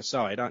to pick a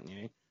side, aren't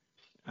you?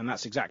 And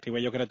that's exactly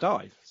where you're going to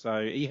dive.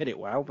 So he hit it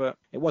well, but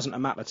it wasn't a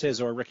Matt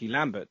Latiz or a Ricky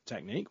Lambert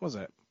technique, was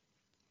it?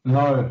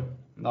 No,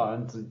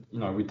 and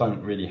we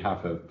don't really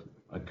have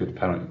a good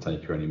penalty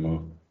taker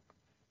anymore.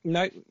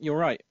 No, you're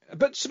right.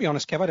 But to be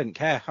honest, Kev, I didn't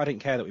care. I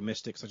didn't care that we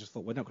missed it because I just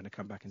thought we're not going to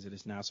come back into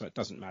this now, so it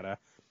doesn't matter.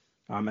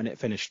 And it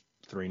finished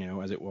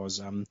 3-0 as it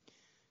was.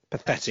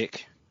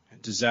 Pathetic,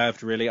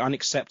 deserved really,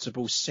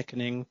 unacceptable,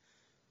 sickening.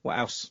 What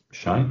else?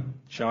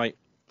 Shite.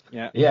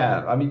 Yeah.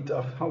 Yeah, I mean,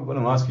 I want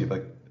to ask you,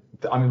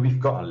 we've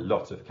got a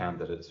lot of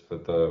candidates for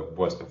the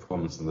worst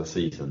performance of the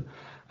season.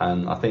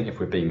 And I think if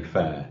we're being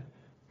fair,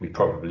 we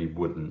probably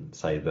wouldn't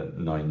say that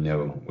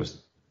 9-0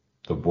 was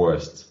the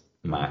worst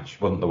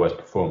match, wasn't the worst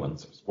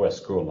performance, it was the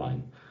worst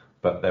scoreline.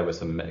 But there were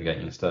some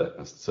mitigating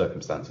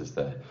circumstances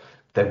there.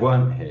 They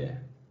weren't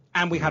here.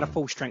 And we had a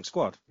full-strength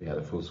squad. We had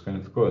a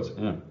full-strength squad,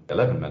 yeah.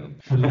 11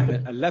 men.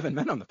 11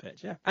 men on the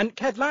pitch, yeah. And,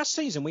 Kev, last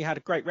season we had a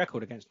great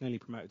record against newly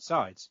promoted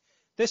sides.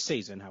 This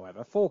season,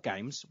 however, 4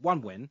 games,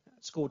 1 win,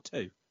 scored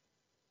 2.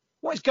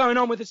 What is going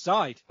on with the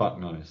side? Fuck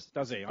knows.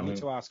 Does he? I need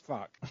to ask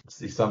Fuck.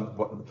 See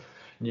what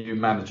new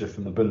manager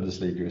from the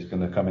Bundesliga is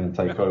going to come in and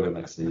take over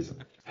next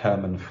season.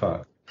 Herman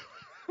Fuck.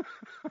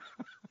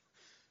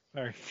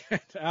 Very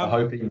good. I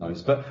hope he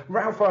knows. But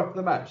Ralph, after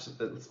the match,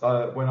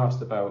 when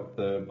asked about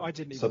the I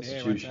didn't even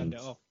substitutions, hear, I turned it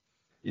off.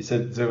 He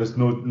said there was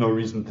no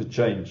reason to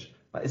change.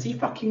 Like, is he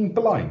fucking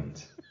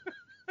blind?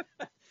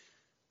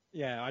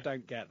 Yeah, I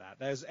don't get that.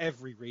 There's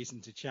every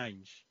reason to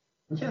change.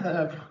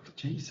 Yeah,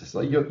 Jesus!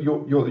 Like you're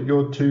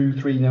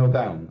 2-3-0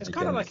 down. It's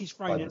kind of like he's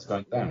thrown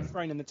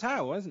in the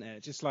towel, isn't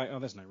it? Just like,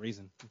 there's no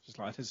reason. It's just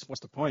like, what's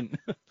the point?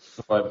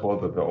 Why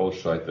bother? They're all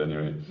shite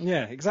anyway.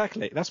 Yeah,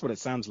 exactly. That's what it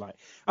sounds like.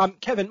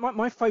 Kevin,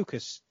 my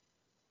focus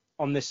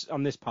on this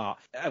part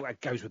it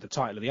goes with the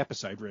title of the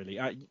episode, really.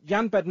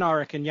 Jan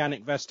Bednarek and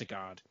Yannick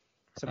Vestergaard.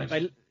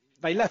 So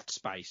they left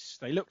space.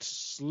 They looked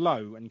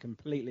slow and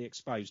completely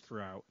exposed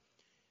throughout.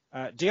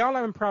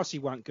 Diallo and Prowse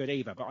weren't good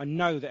either, but I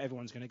know that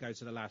everyone's going to go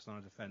to the last line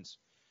of defence.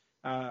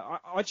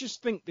 I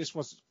just think this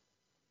was...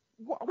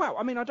 Well,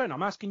 I mean, I don't know.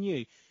 I'm asking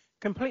you.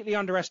 Completely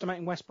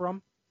underestimating West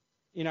Brom,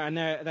 and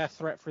their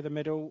threat through the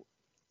middle.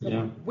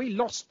 Yeah. We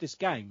lost this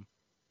game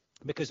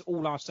because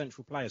all our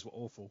central players were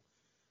awful.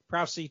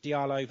 Prowse,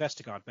 Diallo,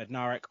 Vestergaard,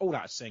 Bednarek, all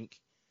out of sync.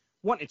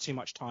 Wanted too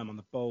much time on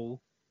the ball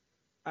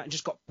and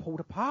just got pulled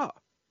apart.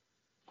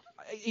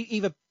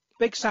 Either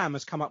Big Sam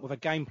has come up with a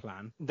game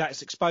plan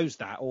that's exposed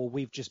that, or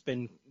we've just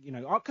been,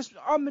 because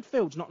our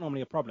midfield's not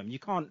normally a problem. You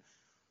can't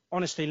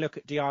honestly look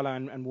at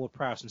Diallo and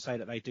Ward-Prowse and say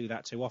that they do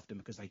that too often,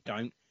 because they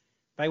don't.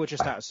 They were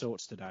just out of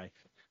sorts today.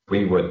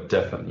 We were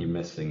definitely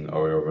missing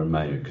Oriol and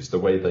Mayo, because the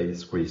way they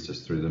squeezed us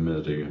through the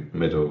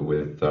middle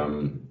with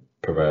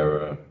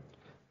Pereira,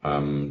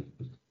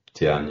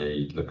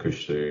 Tierney,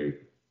 Lakushu,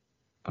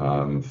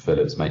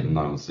 Phillips,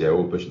 Maitland-Niles,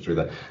 all pushing through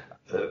there.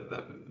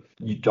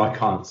 I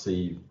can't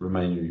see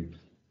Romelu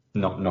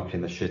not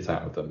knocking the shit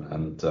out of them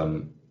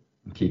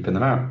and keeping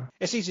them out.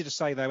 It's easy to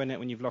say, though, isn't it,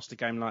 when you've lost a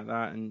game like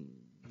that?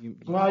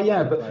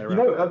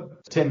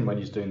 Tim, when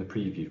he's doing the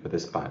preview for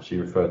this match, he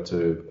referred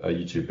to a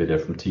YouTube video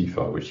from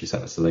Tifa, which he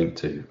sent us a link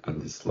to,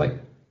 and it's like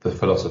the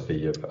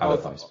philosophy of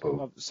Allardyce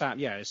ball.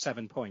 It's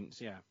 7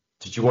 points, yeah.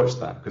 Did you watch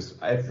that? Because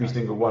every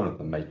single one of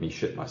them made me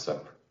shit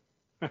myself.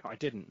 I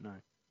didn't, no.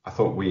 I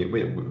thought we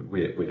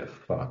are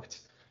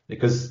fucked.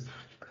 Because...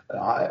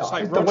 It's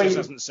like Rodgers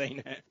hasn't seen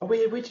it.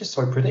 We're just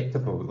so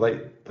predictable.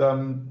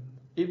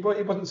 It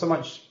wasn't so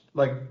much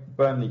like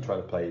Burnley try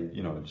to play,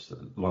 just a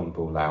long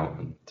ball out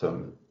and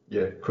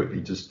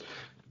quickly just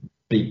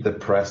beat the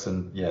press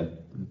and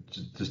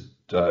just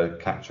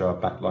catch our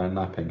backline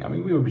napping. I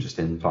mean, we were just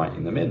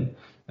inviting them in.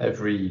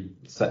 Every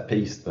set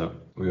piece that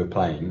we were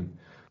playing,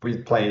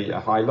 we'd play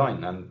a high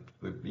line, and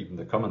even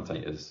the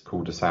commentators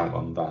called us out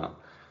on that.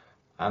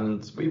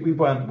 And we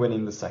weren't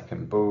winning the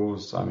second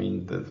balls. I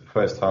mean, the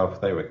first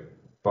half they were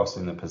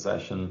bossing the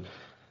possession.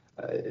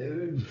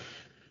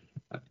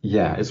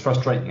 It's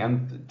frustrating,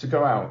 and to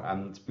go out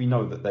and we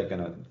know that they're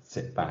going to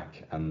sit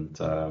back and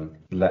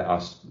let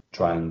us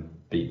try and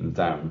beat them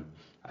down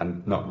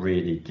and not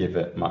really give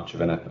it much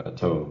of an effort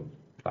at all.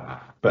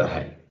 But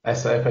hey,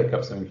 FA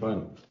Cup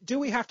semi-final. Do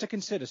we have to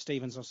consider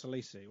Stevens or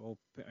Salisi, or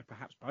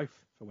perhaps both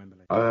for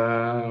Wembley?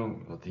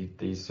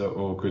 These are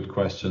all good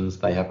questions.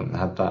 They haven't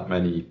had that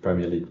many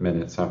Premier League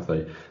minutes, have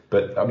they?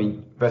 But I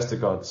mean,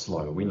 Vestergaard's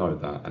slow. We know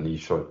that, and he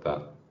showed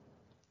that.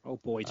 Oh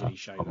boy, did he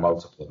show on that.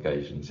 Multiple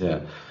occasions,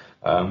 yeah.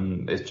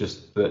 It's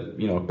just that,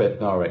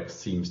 Bednarek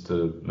seems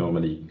to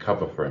normally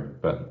cover for him,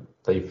 but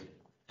they've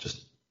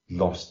just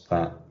lost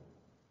that.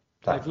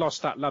 They've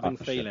lost that loving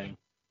feeling.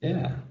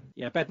 Yeah.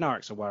 Yeah,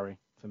 Bednarek's a worry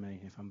for me,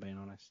 if I'm being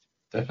honest.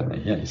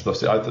 Definitely, yeah. He's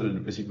lost it. I thought,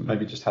 he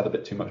maybe just had a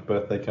bit too much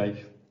birthday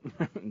cake?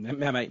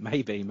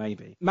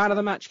 Maybe. Man of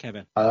the match,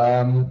 Kevin.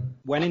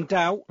 When in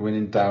doubt,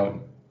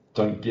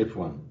 don't give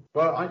one.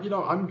 Well,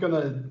 I'm going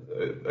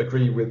to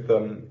agree with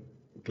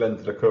Glenn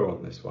Delacour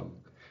on this one,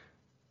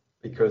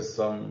 because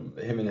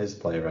him in his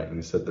player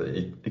rating said that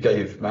he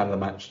gave man of the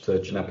match to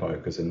Gineppo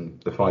because in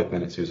the 5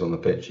 minutes he was on the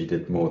pitch he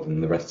did more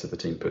than the rest of the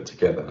team put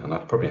together, and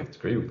I'd probably have to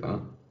agree with that.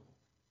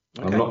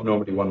 Okay. I'm not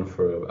normally one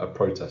for a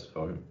protest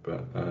vote,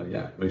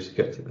 but Moose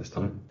gets it this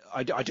time.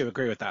 I do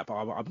agree with that, but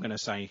I'm going to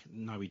say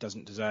no, he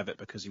doesn't deserve it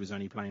because he was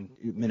only playing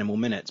minimal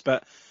minutes.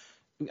 But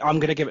I'm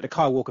going to give it to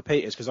Kyle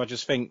Walker-Peters because I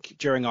just think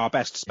during our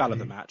best spell of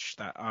the match,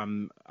 that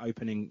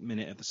opening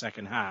minute of the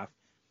second half,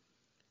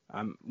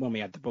 when we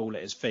had the ball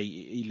at his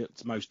feet, he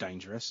looked most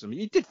dangerous. I mean,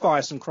 he did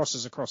fire some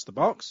crosses across the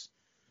box,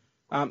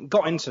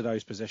 got into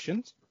those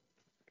positions.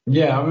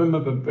 Yeah, I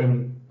remember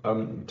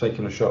him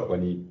taking a shot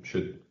when he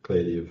should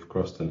clearly have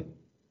crossed it.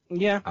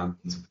 Yeah. And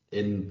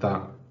in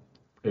that,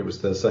 it was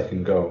the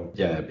second goal.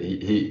 Yeah,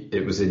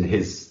 it was in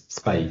his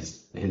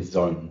space, his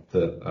zone,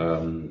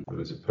 that it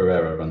was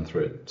Pereira run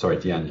through it. Sorry,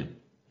 Diagne.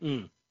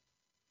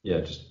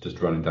 Yeah,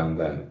 just running down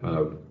there.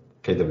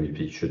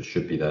 KWP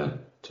should be there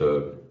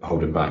to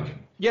hold him back.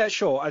 Yeah,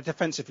 sure.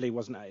 Defensively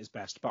wasn't at his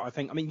best, but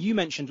I mean, you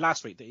mentioned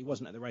last week that he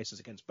wasn't at the races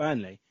against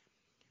Burnley.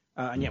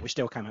 And yet we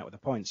still came out with the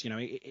points.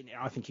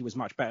 I think he was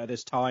much better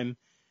this time.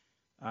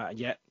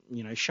 Yet,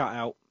 shut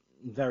out,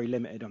 very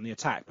limited on the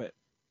attack. But,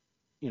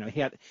 he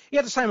had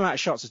the same amount of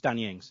shots as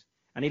Danny Ings.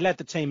 And he led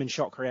the team in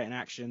shot creating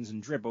actions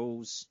and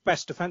dribbles.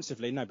 Best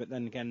defensively, no, but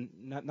then again,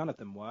 none of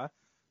them were.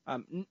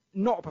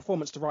 Not a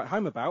performance to write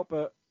home about,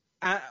 but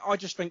I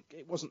just think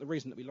it wasn't the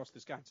reason that we lost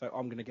this game. So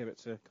I'm going to give it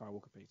to Kyle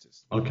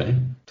Walker-Peters. Okay,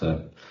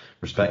 so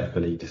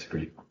respectfully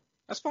disagree.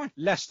 That's fine.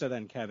 Leicester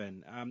then,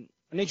 Kevin.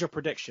 I need your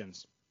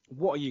predictions.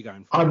 What are you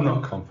going for? I'm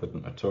not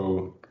confident at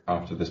all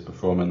after this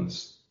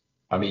performance.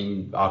 I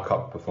mean, our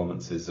cup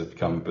performances have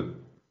come but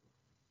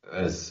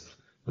as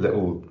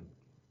little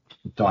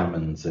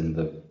diamonds in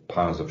the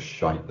piles of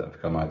shite that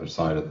have come either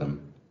side of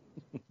them.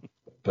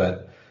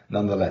 But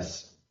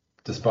nonetheless,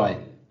 despite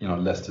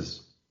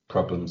Leicester's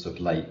problems of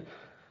late,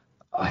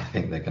 I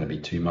think they're going to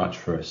be too much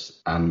for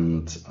us,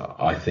 and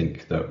I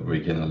think that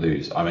we're going to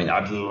lose. I mean,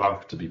 I'd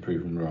love to be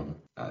proven wrong,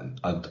 and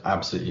I'd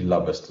absolutely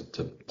love us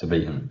to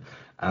beat them.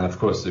 And of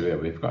course,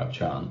 we've got a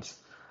chance,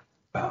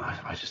 but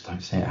I just don't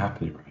see it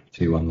happening.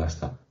 2-1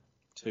 Leicester.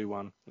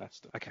 2-1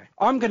 Leicester. Okay.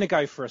 I'm going to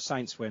go for a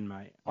Saints win,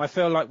 mate. I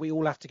feel like we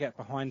all have to get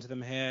behind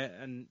them here.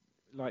 And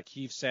like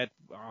you've said,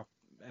 our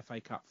FA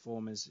Cup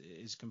form is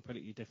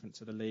completely different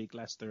to the league.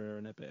 Leicester are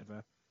in a bit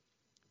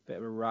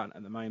of a run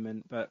at the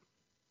moment. But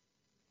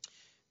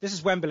this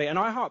is Wembley. And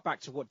I hark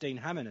back to what Dean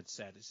Hammond had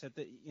said. He said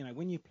that,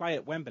 when you play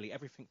at Wembley,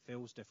 everything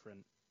feels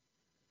different.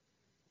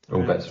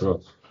 All bets are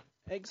off.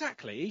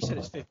 Exactly. He said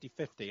it's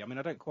 50-50.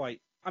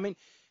 I mean,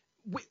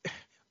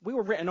 we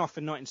were written off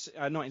in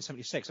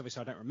 1976.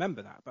 Obviously, I don't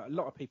remember that. But a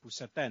lot of people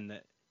said then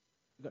that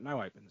we've got no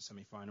hope in the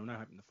semi-final, no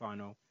hope in the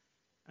final.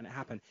 And it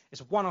happened. It's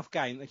a one-off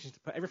game. They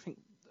just put everything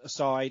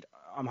aside.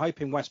 I'm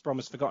hoping West Brom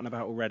has forgotten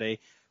about already.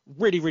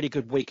 Really, really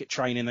good week at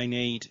training they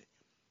need.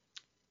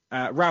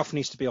 Ralph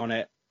needs to be on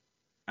it.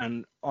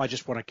 And I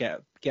just want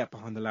to get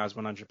behind the lads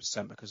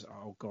 100% because,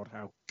 oh, God,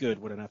 how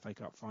good would an FA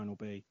Cup final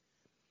be?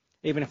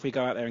 Even if we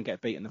go out there and get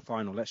beat in the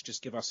final, let's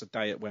just give us a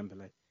day at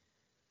Wembley.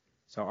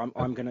 So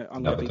I'm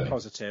gonna be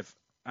positive,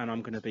 and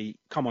I'm gonna be,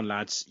 come on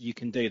lads, you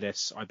can do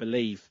this. I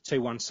believe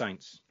 2-1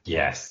 Saints.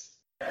 Yes.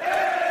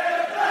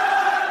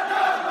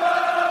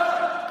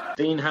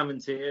 Dean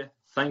Hammond here.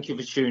 Thank you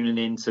for tuning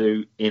in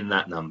to In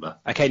That Number.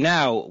 Okay,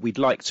 now we'd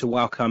like to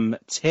welcome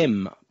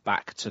Tim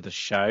back to the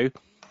show.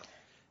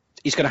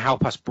 He's going to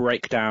help us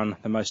break down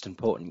the most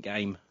important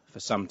game for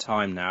some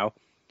time now.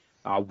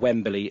 Our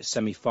Wembley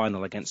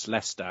semi-final against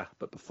Leicester.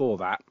 But before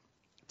that,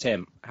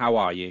 Tim, how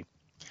are you?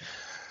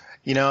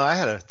 I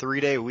had a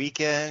 3-day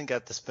weekend,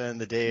 got to spend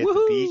the day at Woohoo!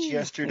 the beach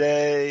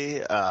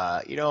yesterday.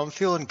 I'm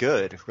feeling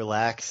good,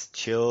 relaxed,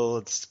 chill.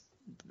 It's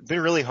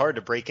been really hard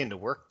to break into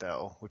work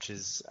though, which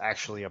is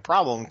actually a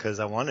problem because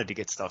I wanted to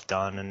get stuff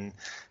done and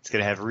it's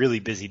going to have really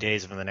busy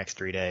days over the next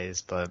 3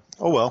 days, but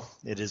oh well,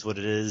 it is what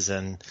it is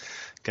and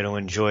going to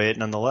enjoy it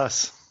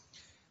nonetheless.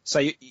 So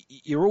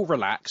you're all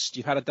relaxed.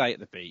 You've had a day at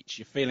the beach.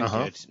 You're feeling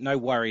good. No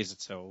worries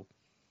at all.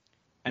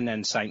 And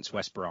then Saints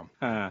West Brom.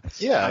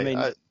 Yeah, I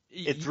mean,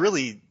 it's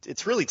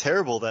really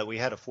terrible that we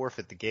had to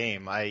forfeit the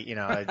game.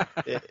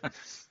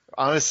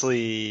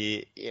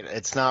 Honestly,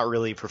 it's not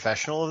really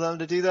professional of them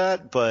to do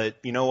that, but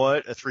you know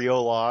what? A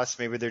 3-0 loss,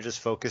 maybe they're just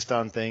focused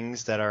on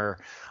things that are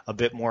a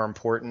bit more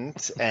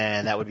important,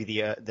 and that would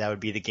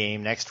be the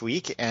game next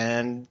week,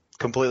 and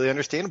completely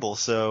understandable.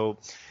 So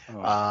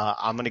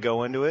I'm going to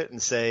go into it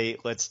and say,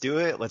 let's do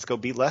it. Let's go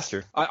beat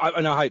Leicester. I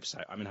hope so.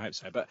 I hope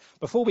so. But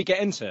before we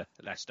get into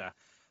Leicester,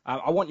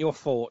 I want your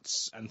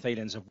thoughts and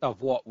feelings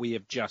of what we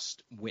have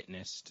just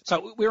witnessed.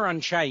 So we're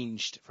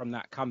unchanged from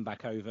that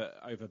comeback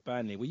over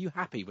Burnley. Were you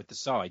happy with the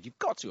side? You've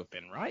got to have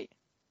been, right?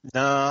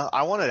 No,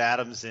 I wanted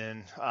Adams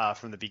in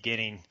from the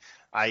beginning.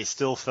 I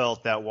still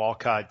felt that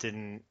Walcott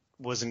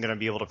wasn't going to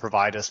be able to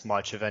provide us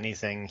much of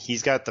anything.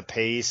 He's got the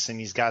pace and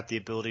he's got the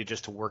ability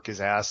just to work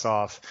his ass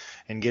off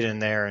and get in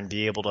there and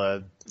be able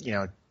to,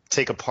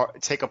 take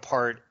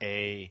apart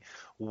a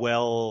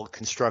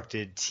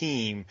well-constructed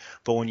team,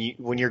 but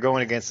when you're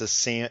going against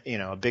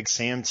a big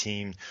Sam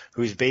team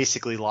who's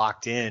basically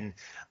locked in,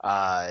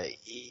 I'm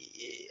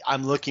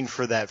looking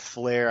for that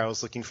flair. I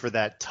was looking for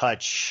that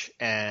touch,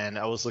 and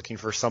I was looking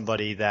for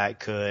somebody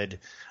that could,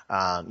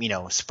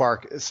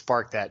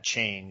 spark that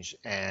change.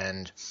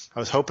 And I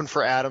was hoping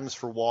for Adams,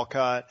 for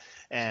Walcott,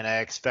 and I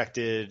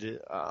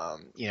expected,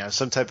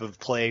 some type of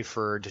play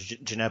for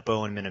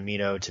Gineppo and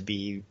Minamino to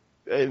be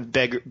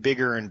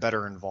bigger and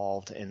better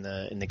involved in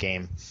the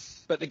game.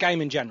 But the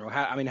game in general,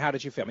 how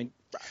did you feel? I mean,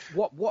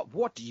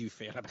 what do you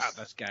feel about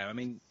this game? I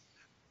mean,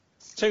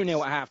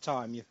 2-0 at half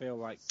time, you feel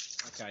like,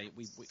 okay,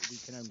 we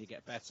can only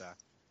get better,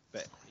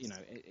 but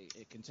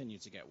it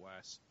continued to get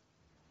worse.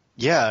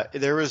 Yeah,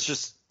 there was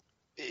just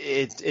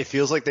it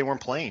feels like they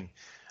weren't playing.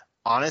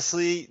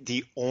 Honestly,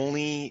 the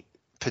only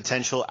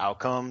potential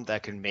outcome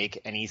that can make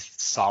any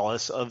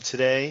solace of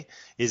today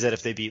is that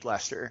if they beat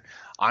Leicester.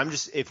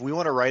 If we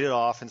want to write it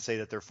off and say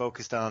that they're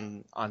focused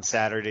on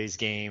Saturday's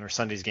game or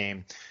Sunday's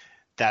game,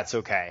 that's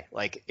okay.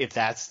 Like if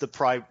that's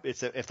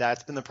if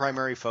that's been the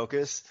primary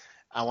focus,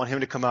 I want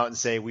him to come out and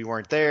say we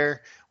weren't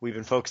there. We've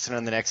been focusing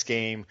on the next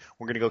game.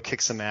 We're going to go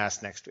kick some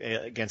ass next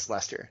against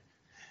Leicester.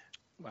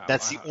 Wow,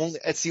 That's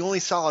the only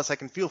solace I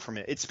can feel from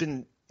it.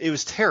 It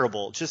was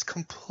terrible, just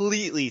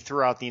completely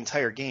throughout the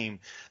entire game.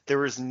 There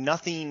was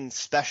nothing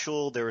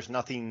special. There was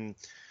nothing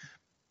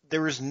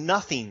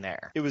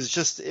there. It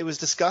was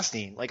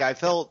disgusting. Like I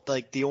felt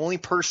like the only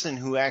person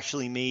who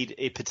actually made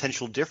a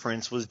potential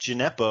difference was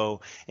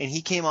Gineppo, and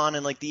he came on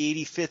in like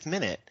the 85th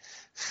minute.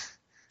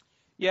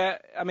 Yeah,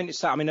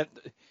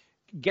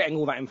 getting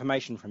all that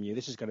information from you,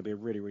 this is going to be a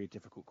really, really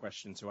difficult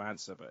question to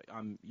answer, but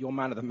you're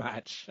man of the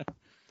match.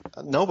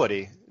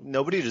 Nobody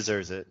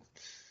deserves it.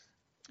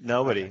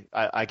 Nobody. Okay.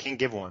 I can't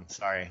give one.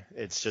 Sorry.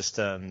 It's just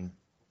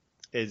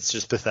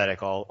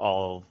pathetic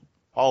all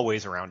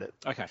ways around it.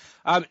 Okay.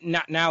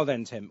 Now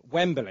then, Tim,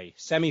 Wembley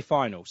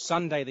semi-final,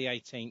 Sunday the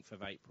 18th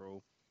of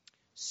April,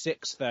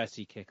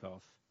 6:30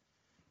 kickoff.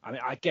 I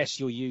mean, I guess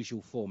your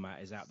usual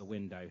format is out the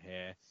window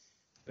here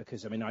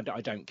because,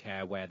 I don't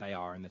care where they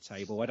are in the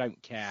table. I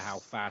don't care how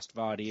fast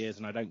Vardy is,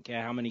 and I don't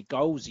care how many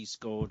goals he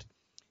scored.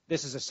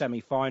 This is a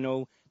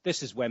semi-final.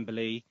 This is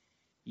Wembley.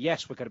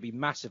 Yes, we're going to be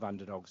massive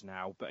underdogs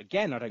now, but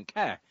again, I don't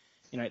care.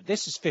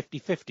 This is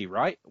 50-50,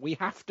 right? We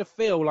have to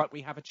feel like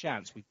we have a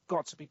chance. We've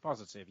got to be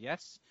positive,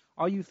 yes?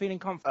 Are you feeling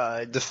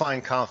confident?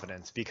 Define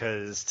confidence,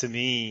 because to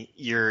me,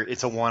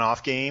 it's a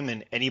one-off game,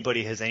 and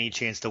anybody has any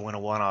chance to win a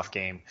one-off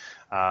game.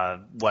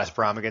 West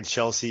Brom against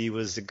Chelsea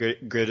was a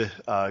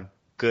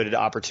good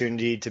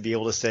opportunity to be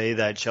able to say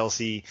that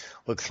Chelsea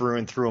look through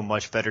and through a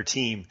much better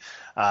team.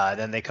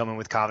 Then they come in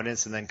with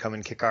confidence and then come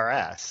and kick our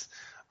ass.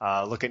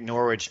 Look at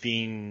Norwich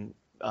being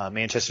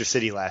Manchester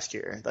City last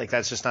year. Like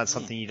that's just not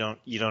something you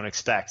don't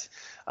expect.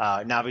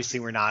 Now obviously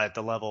we're not at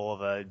the level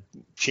of a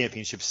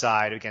championship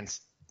side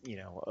against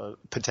a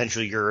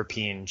potential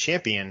European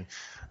champion.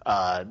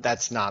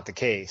 That's not the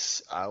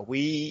case.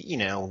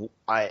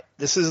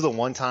 This is the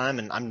one time,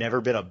 and I've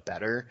never been a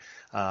bettor.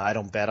 I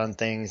don't bet on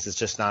things. It's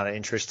just not an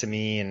interest to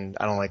me, and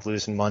I don't like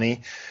losing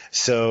money.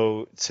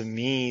 So to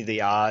me,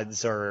 the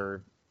odds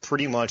are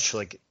pretty much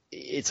like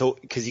it's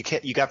because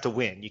you have to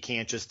win. You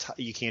can't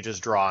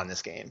just draw in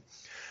this game.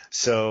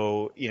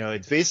 So,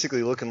 it's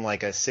basically looking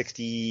like a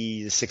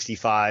 60 to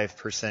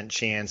 65%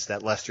 chance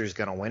that Leicester's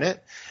going to win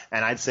it.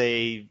 And I'd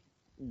say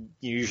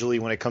usually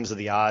when it comes to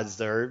the odds,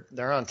 they're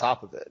on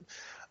top of it.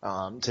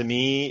 To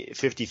me,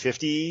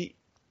 50-50,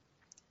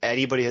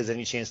 anybody has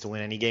any chance to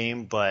win any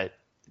game, but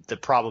the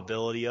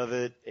probability of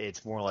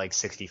it's more like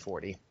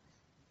 60-40.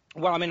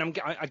 Well,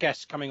 I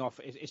guess coming off,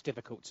 it's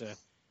difficult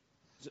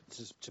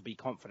to be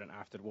confident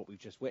after what we've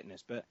just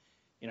witnessed. But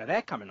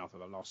they're coming off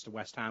of a loss to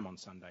West Ham on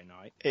Sunday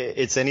night.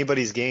 It's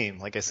anybody's game.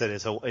 Like I said,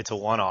 it's a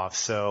one-off.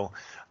 So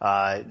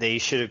they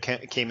should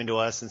have came into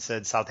us and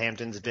said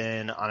Southampton's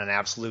been on an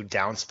absolute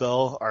down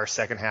spell. Our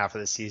second half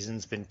of the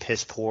season's been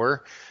piss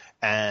poor.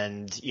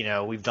 And,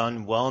 we've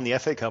done well in the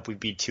FA Cup. We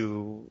beat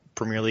 2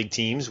 Premier League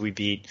teams. We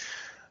beat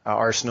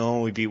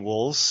Arsenal. We beat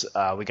Wolves.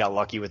 We got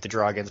lucky with the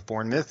draw against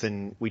Bournemouth,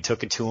 and we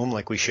took it to them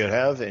like we should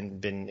have and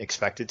been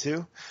expected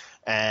to.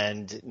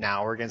 And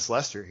now we're against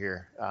Leicester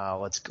here.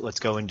 Let's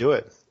go and do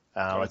it.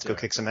 Let's go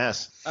kick some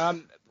ass.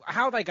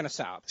 How are they going to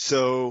set up?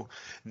 So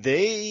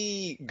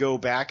they go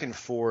back and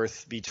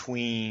forth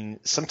between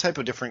some type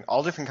of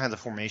all different kinds of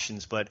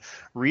formations. But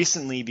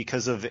recently,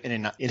 because of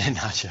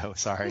Iheanacho,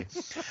 sorry,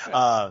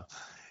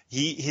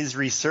 his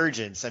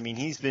resurgence. I mean,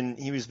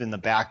 he was been the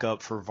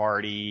backup for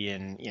Vardy,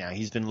 and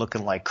he's been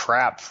looking like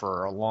crap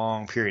for a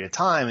long period of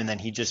time, and then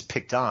he just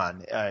picked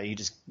on. He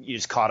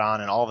just caught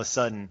on, and all of a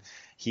sudden,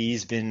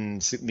 he's been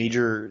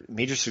major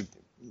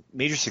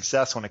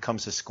success when it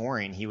comes to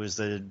scoring. He was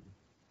the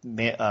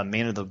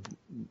man of the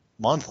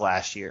month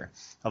last year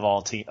of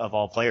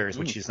all players,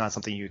 which is not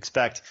something you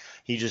expect.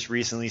 He just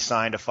recently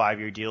signed a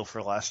 5-year deal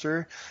for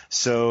Leicester,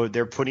 so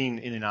they're putting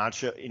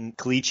Iheanacho in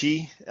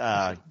Kalichi.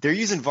 They're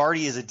using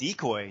Vardy as a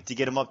decoy to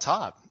get him up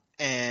top,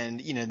 and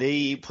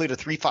they played a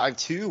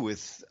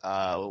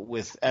 3-5-2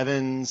 with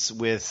Evans,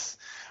 with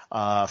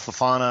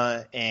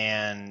Fofana,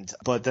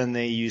 but then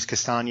they used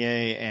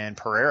Castagne and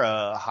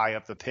Pereira high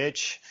up the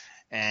pitch.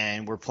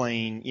 And we're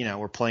playing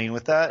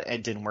with that.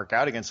 It didn't work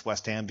out against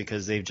West Ham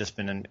because they've just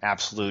been in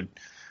absolute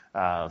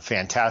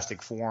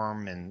fantastic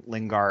form, and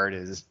Lingard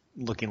is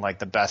looking like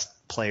the best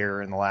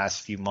player in the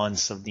last few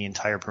months of the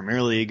entire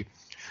Premier League.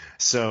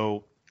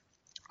 So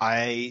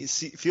I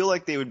feel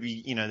like they would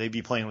be, they'd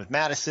be playing with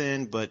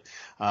Maddison, but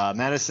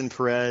Maddison,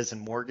 Perez,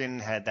 and Morgan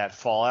had that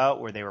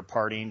fallout where they were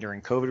partying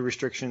during COVID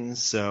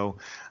restrictions. So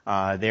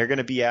they're going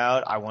to be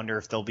out. I wonder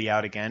if they'll be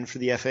out again for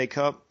the FA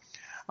Cup.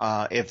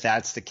 If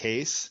that's the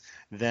case,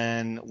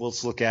 then we'll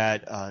look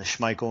at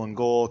Schmeichel in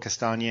goal,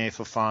 Castagne,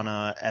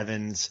 Fofana,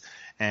 Evans,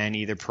 and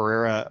either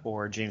Pereira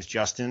or James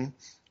Justin.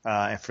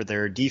 And for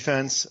their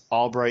defense,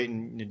 Albright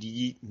and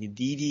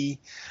Ndidi,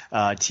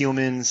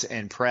 Tielemans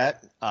and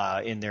Pratt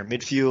in their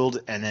midfield,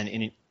 and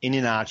then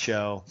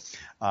Iheanacho,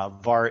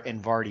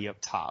 and Vardy up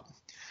top.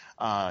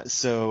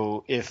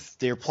 So if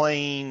they're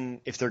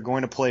going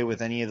to play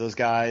with any of those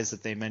guys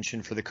that they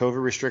mentioned for the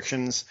COVID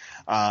restrictions,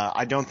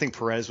 I don't think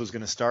Perez was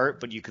going to start,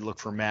 but you could look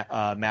for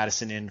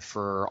Maddison in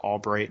for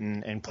Albright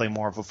and play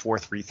more of a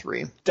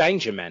 4-3-3.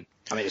 Danger men.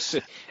 I mean,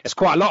 it's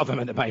quite a lot of them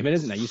at the moment,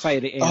 isn't it? You say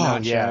that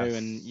Iheanacho,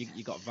 and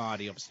you got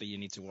Vardy. Obviously, you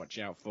need to watch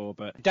out for.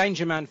 But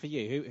danger man for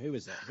you, who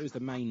is it? Who's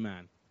the main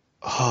man?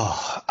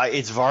 Oh,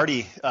 it's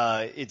Vardy.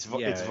 It's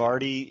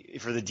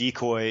Vardy for the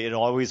decoy. It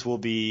always will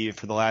be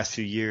for the last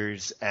few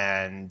years.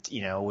 And,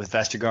 with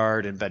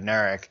Vestergaard and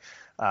Bednarik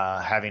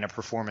having a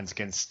performance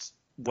against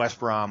West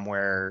Brom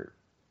where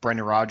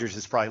Brendan Rodgers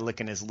is probably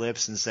licking his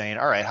lips and saying,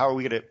 all right, how are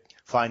we going to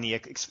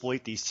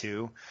exploit these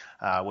two,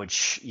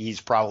 which he's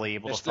probably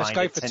able to find.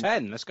 Let's go for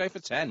 10. Let's go for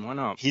 10. Why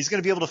not? He's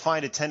going to be able to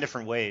find it 10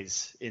 different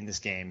ways in this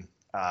game,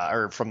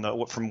 or from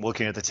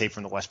looking at the tape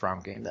from the West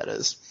Brom game, that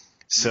is.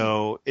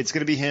 So it's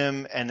going to be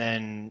him, and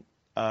then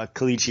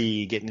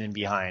Kalichi getting in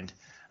behind.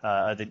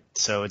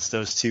 So it's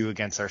those two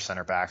against our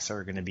center backs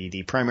are going to be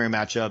the primary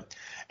matchup.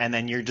 And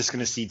then you're just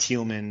going to see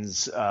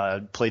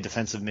Tielemans play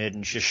defensive mid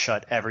and just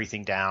shut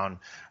everything down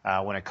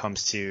when it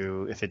comes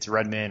to if it's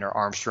Redmond or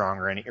Armstrong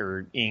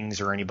or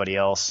Ings or anybody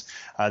else.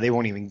 They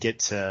won't even get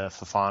to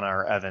Fofana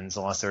or Evans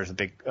unless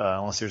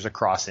there's a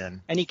cross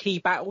in. Any key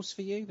battles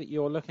for you that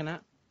you're looking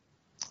at?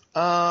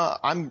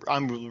 I'm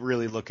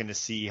really looking to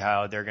see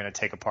how they're going to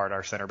take apart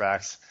our center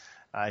backs.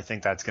 I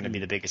think that's going to be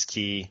the biggest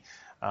key.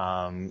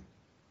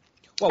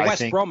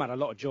 West Brom had a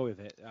lot of joy with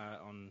it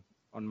on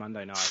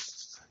Monday night.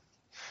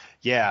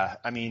 Yeah,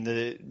 I mean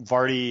the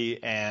Vardy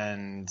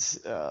and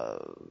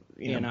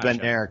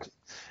Bednarik.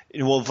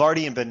 Well,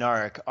 Vardy and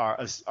Bednarik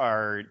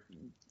are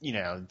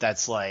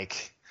that's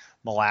like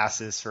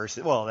molasses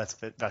versus. Well, that's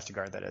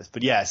Vestergaard, that is.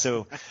 But yeah,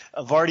 so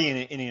Vardy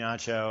and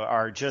Iheanacho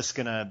are just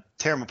gonna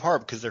tear them apart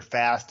because they're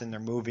fast and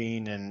they're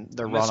moving and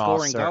they're runoffs.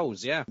 Scoring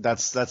goals, yeah.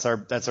 That's our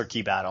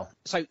key battle.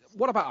 So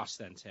what about us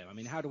then, Tim? I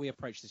mean, how do we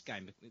approach this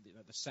game?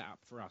 The setup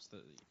for us,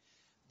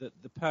 the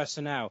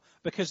personnel,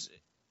 because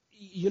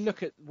you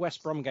look at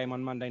West Brom game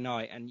on Monday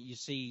night and you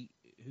see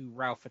who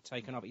Ralph had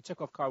taken off. He took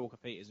off Kyle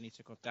Walker-Peters and he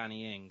took off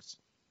Danny Ings.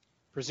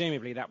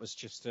 Presumably that was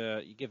just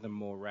you give them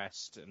more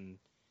rest and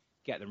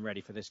get them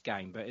ready for this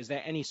game. But is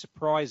there any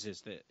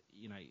surprises that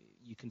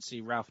you can see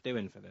Ralph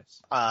doing for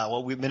this?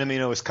 Well,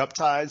 Minamino is cup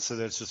tied, so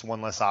there's just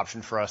one less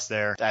option for us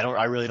there.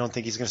 I really don't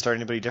think he's going to start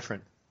anybody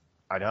different.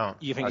 I don't.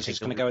 You think he's just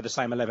going to go with the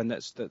same 11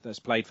 that's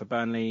played for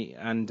Burnley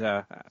and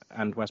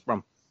West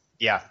Brom?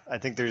 Yeah, I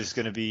think there's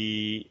going to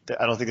be.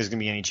 I don't think there's going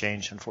to be any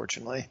change,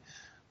 unfortunately.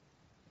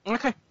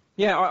 Okay.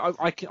 Yeah,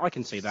 I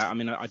can see that. I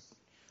mean,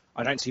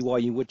 I don't see why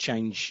you would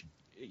change,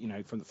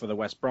 for the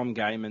West Brom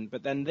game,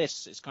 but then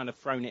this it's kind of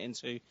thrown it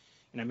into,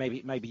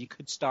 maybe you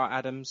could start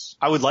Adams.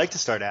 I would like to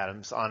start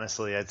Adams,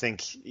 honestly. I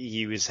think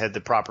he had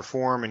the proper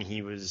form, and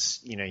he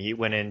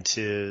went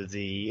into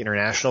the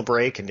international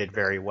break and did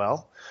very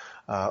well.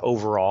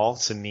 Overall,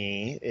 to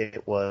me,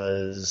 it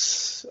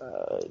was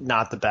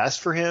not the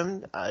best for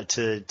him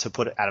to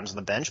put Adams on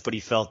the bench, but he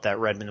felt that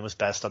Redmond was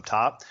best up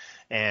top,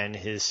 and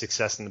his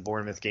success in the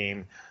Bournemouth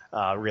game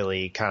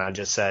really kind of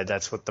just said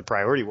that's what the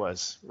priority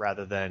was,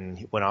 rather than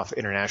he went off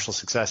international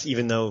success.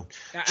 Even though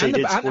Jay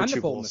did score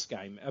 2 goals.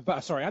 Game, the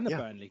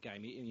Burnley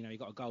game, he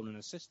got a goal and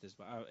assist as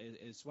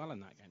well in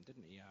that game,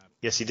 didn't he?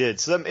 Yes, he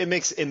did. So it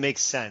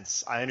makes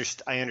sense. I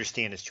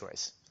understand his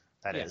choice.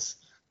 That is.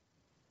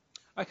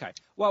 Okay.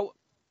 Well,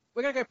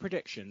 we're going to go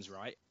predictions,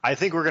 right? I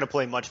think we're going to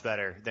play much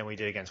better than we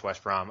did against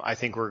West Brom. I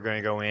think we're going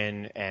to go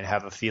in and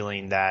have a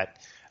feeling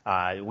that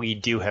we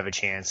do have a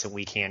chance and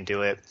we can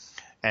do it.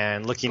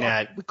 And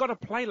we've got to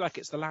play like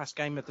it's the last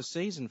game of the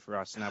season for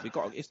us now.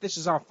 This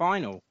is our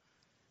final.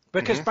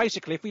 Because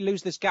basically, if we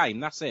lose this game,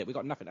 that's it. We've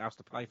got nothing else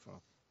to play for.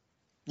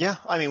 Yeah,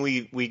 I mean,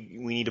 we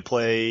need to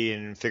play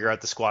and figure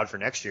out the squad for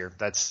next year.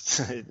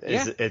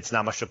 It's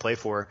not much to play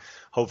for.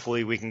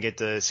 Hopefully, we can get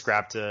the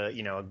scrap to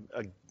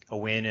a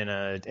win and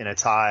a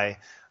tie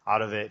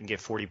out of it and get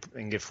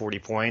 40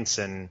 points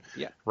and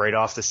right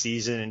off the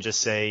season and just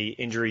say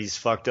injuries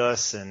fucked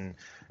us and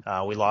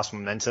we lost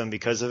momentum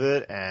because of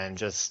it, and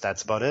just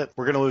that's about it.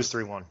 We're gonna lose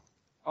 3-1.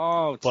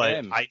 Oh,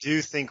 Tim. But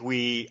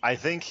I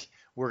think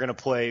we're going to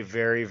play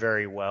very,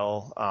 very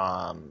well.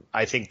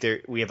 I think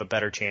we have a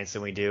better chance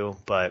than we do,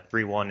 but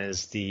 3-1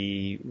 is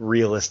the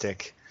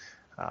realistic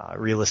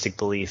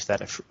belief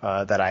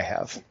that I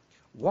have.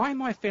 Why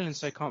am I feeling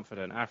so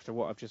confident after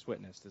what I've just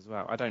witnessed as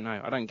well? I don't know.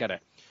 I don't get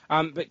it.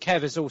 But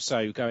Kev is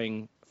also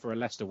going for a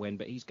Leicester win,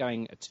 but he's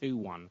going a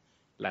 2-1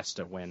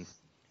 Leicester win.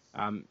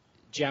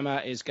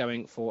 Gemma is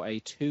going for a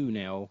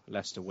 2-0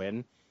 Leicester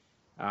win.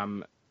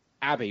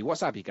 Abby,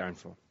 what's Abby going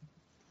for?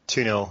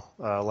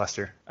 2-0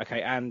 Leicester.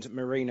 Okay, and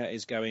Marina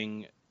is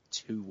going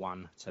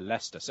 2-1 to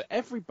Leicester. So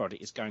everybody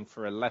is going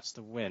for a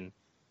Leicester win,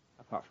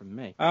 apart from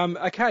me.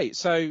 Okay,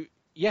 so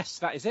yes,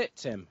 that is it,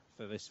 Tim,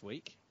 for this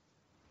week.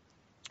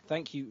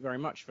 Thank you very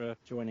much for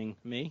joining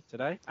me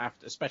today,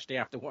 especially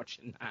after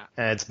watching that.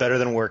 It's better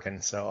than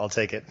working, so I'll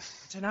take it.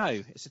 I don't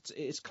know.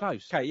 It's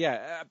close. Okay,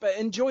 yeah, but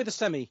enjoy the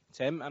semi,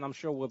 Tim, and I'm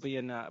sure we'll be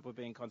in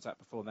contact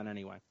before then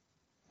anyway.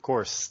 Of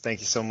course. Thank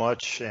you so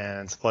much,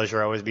 and it's a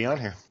pleasure always be on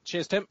here.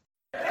 Cheers, Tim.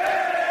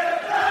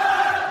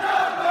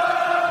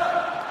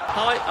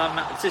 Hi, I'm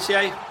Matt Letitia,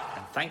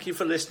 and thank you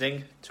for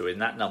listening to In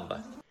That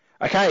Number.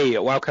 Okay,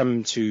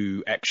 welcome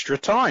to Extra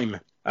Time.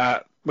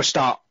 We'll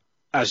start,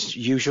 as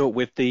usual,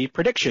 with the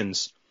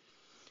predictions.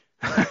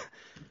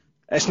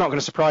 It's not going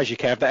to surprise you,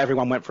 Kev, that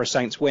everyone went for a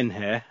Saints win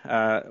here,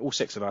 all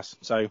 6 of us,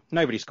 so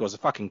nobody scores a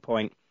fucking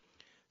point.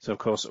 So, of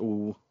course,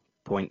 all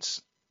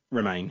points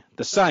remain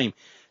the same.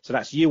 So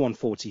that's you on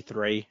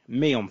 43,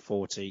 me on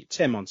 40,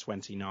 Tim on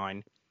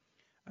 29,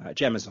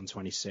 Gemma's on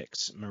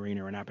 26,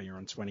 Marina and Abby are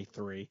on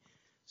 23.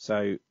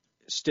 So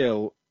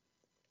still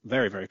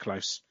very, very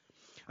close.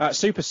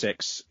 Super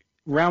 6,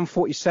 round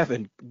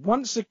 47,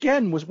 once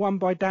again was won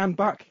by Dan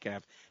Buck,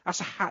 Kev.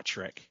 That's a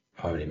hat-trick.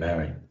 Holy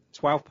Mary.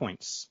 12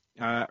 points.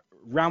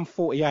 Round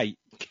 48.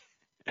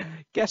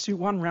 Guess who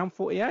won round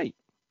 48?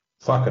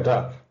 Fuck a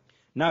duck.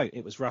 No,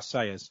 it was Russ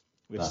Sayers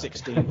with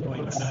 16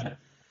 points.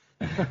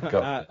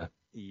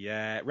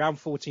 Yeah, round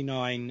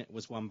 49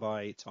 was won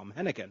by Tom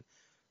Hennigan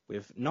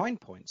with 9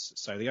 points.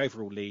 So the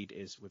overall lead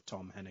is with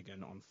Tom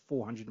Hennigan on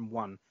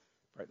 401.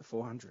 Broke the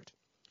 400.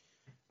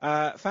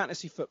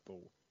 Fantasy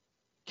football.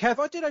 Kev,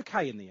 I did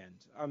okay in the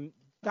end.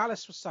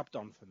 Dallas was subbed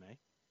on for me.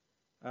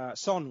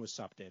 Son was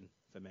subbed in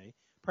for me.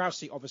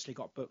 Prowsey obviously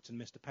got booked and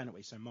missed a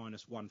penalty, so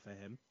 -1 for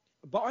him.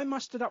 But I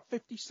mustered up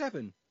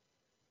 57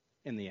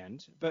 in the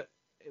end, but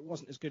it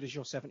wasn't as good as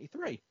your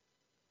 73.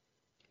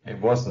 It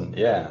wasn't,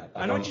 yeah.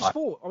 And I just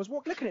thought, I was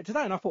looking at it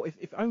today, and I thought,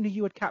 if only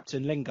you had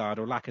captained Lingard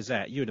or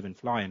Lacazette, you would have been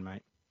flying,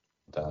 mate.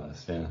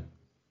 Dallas, yeah.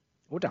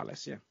 Or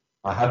Dallas, yeah.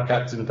 I had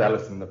captained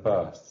Dallas in the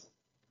past,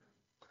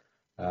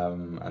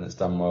 and it's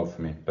done well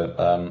for me. But,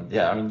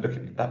 yeah, I mean, look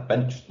at that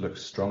bench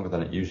looks stronger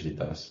than it usually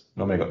does.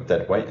 Normally I've got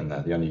dead weight in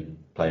there. The only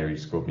player who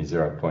scored me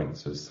 0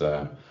 points was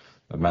a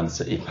Man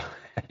City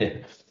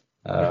player,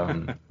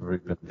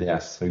 Ruben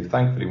Dias, who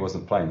thankfully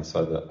wasn't playing,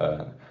 so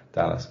that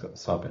Dallas got the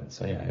sub in.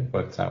 So, yeah, it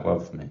worked out well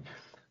for me.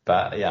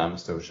 But, yeah, I'm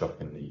still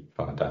shockingly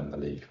far down the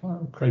league.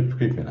 Oh,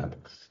 creeping up.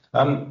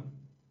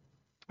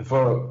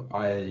 Before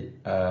I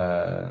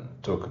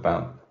talk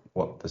about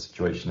what the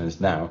situation is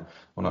now,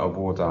 I want to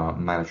award our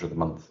Manager of the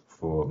Month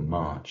for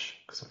March,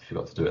 because I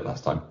forgot to do it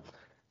last time.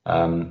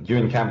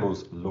 Ewan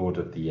Campbell's Lord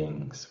of the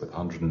Ings with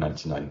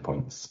 199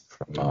 points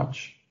from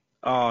March.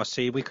 Oh,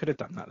 see, we could have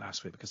done that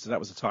last week because that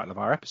was the title of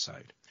our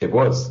episode. It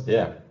was,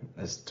 yeah.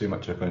 It's too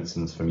much of a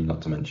coincidence for me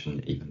not to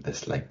mention even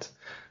this late.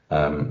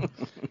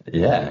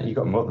 Yeah, you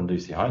got more than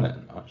Lucy Hynett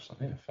in March, so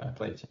yeah, fair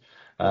play to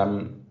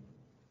you.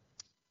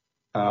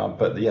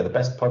 But yeah, the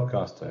best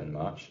podcaster in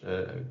March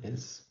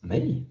is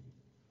me.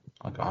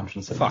 I got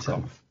 177. Fuck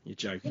off. You're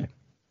joking.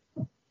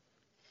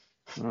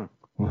 Well,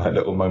 My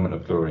little moment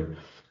of glory.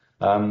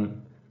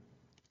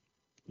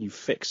 You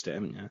fixed it,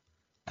 haven't you?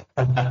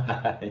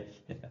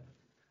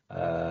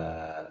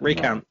 Yeah.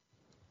 Recount. No.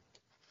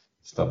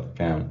 Stop the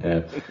count,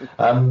 yeah.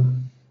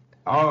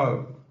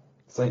 Our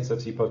Saints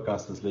FC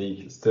Podcasters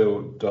League is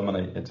still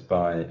dominated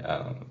by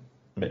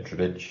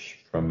Mitrovic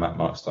from Matt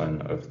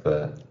Markstone of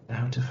the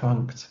now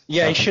defunct.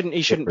 Yeah, he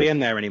shouldn't be in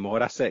there anymore.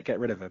 That's it. Get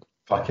rid of him.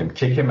 Fuck him.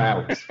 Kick him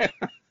out.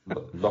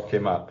 Lock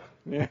him up.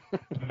 Yeah.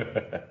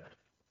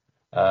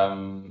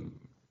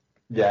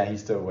 Yeah,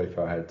 he's still way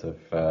far ahead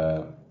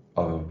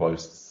of both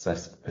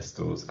Sex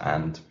Pistols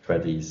and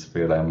Freddie's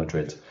Real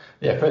Madrid.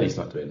 Yeah, Freddie's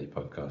not doing any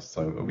podcasts,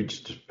 so we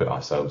just put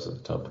ourselves at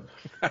the top.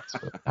 That's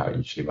how it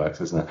usually works,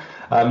 isn't it?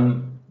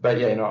 But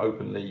yeah, in our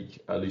Open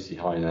League, Lucy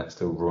Hynett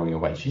still roaring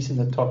away. She's in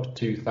the top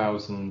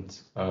 2,000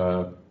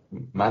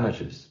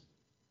 managers.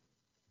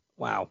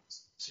 Wow.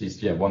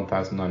 She's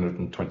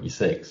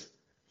 1,926.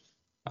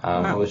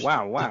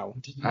 Wow.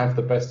 Didn't have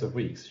the best of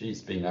weeks.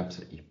 She's been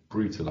absolutely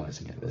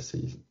brutalising it this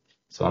season.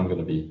 So I'm going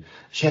to be...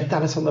 She had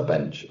Dallas on the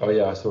bench. Oh,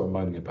 yeah, I saw her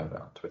moaning about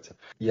that on Twitter.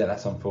 Yeah,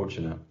 that's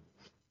unfortunate.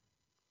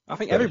 I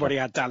think everybody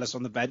had Dallas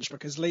on the bench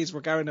because Leeds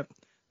were going to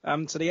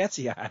the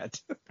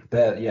Etihad.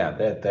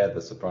 They're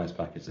the surprise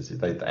package.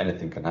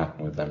 Anything can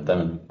happen with them.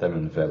 Them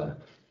and Villa.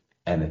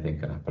 Anything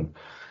can happen.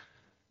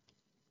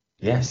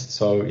 Yes,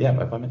 so, yeah,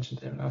 have I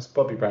mentioned him? That's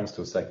Bobby Brown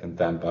still second,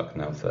 Dan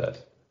Bucknell third.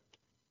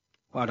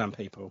 Well done,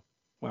 people.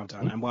 Well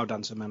done. And well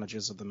done to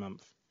Managers of the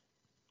Month.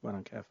 Well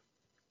done, Kev.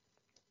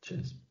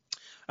 Cheers.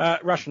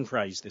 Russian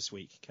phrase this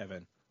week,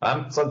 Kevin.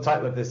 So the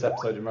title of this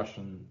episode in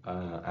Russian,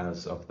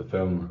 as of the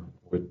film,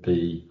 would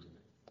be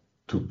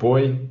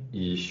Tupoy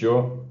и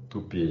еще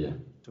tupее.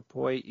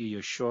 Tupoy и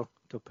еще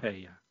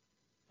tupее.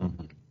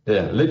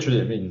 Yeah, literally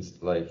it means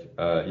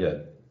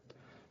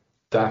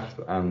daft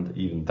and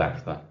even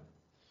dafter.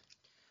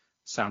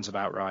 Sounds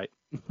about right.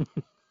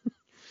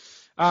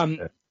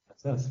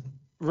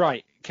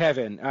 Right,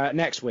 Kevin,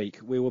 next week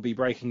we will be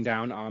breaking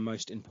down our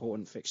most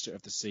important fixture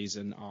of the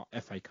season, our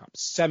FA Cup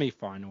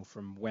semi-final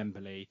from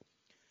Wembley.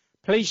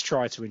 Please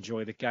try to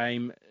enjoy the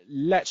game.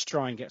 Let's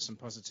try and get some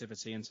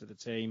positivity into the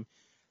team.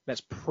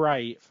 Let's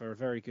pray for a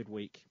very good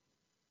week.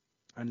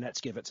 And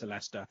let's give it to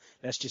Leicester.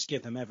 Let's just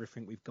give them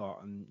everything we've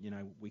got and,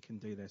 we can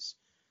do this.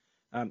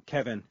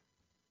 Kevin,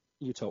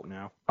 you talk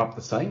now. Up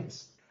the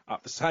Saints.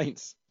 Up the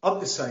Saints. Up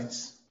the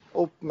Saints.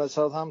 Up med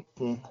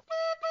Southampton.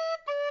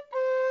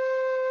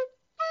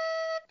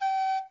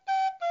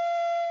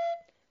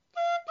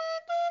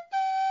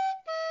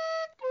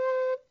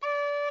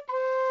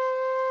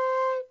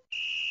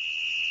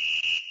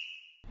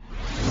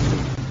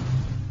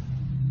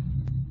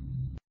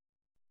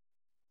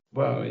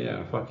 Well,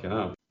 yeah, fucking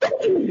hell.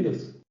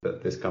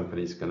 That this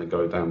company's going to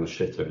go down the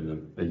shitter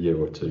in a year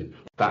or two.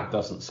 That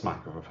doesn't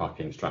smack of a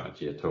fucking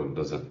strategy at all,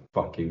 does it?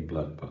 Fucking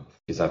bloodbath.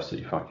 He's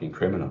absolutely fucking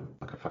criminal.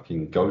 Like a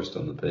fucking ghost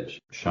on the pitch.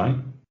 Shite?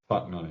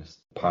 Fuck knows.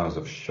 Piles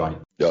of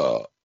shite.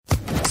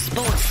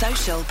 Sports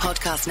Social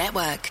Podcast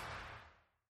Network.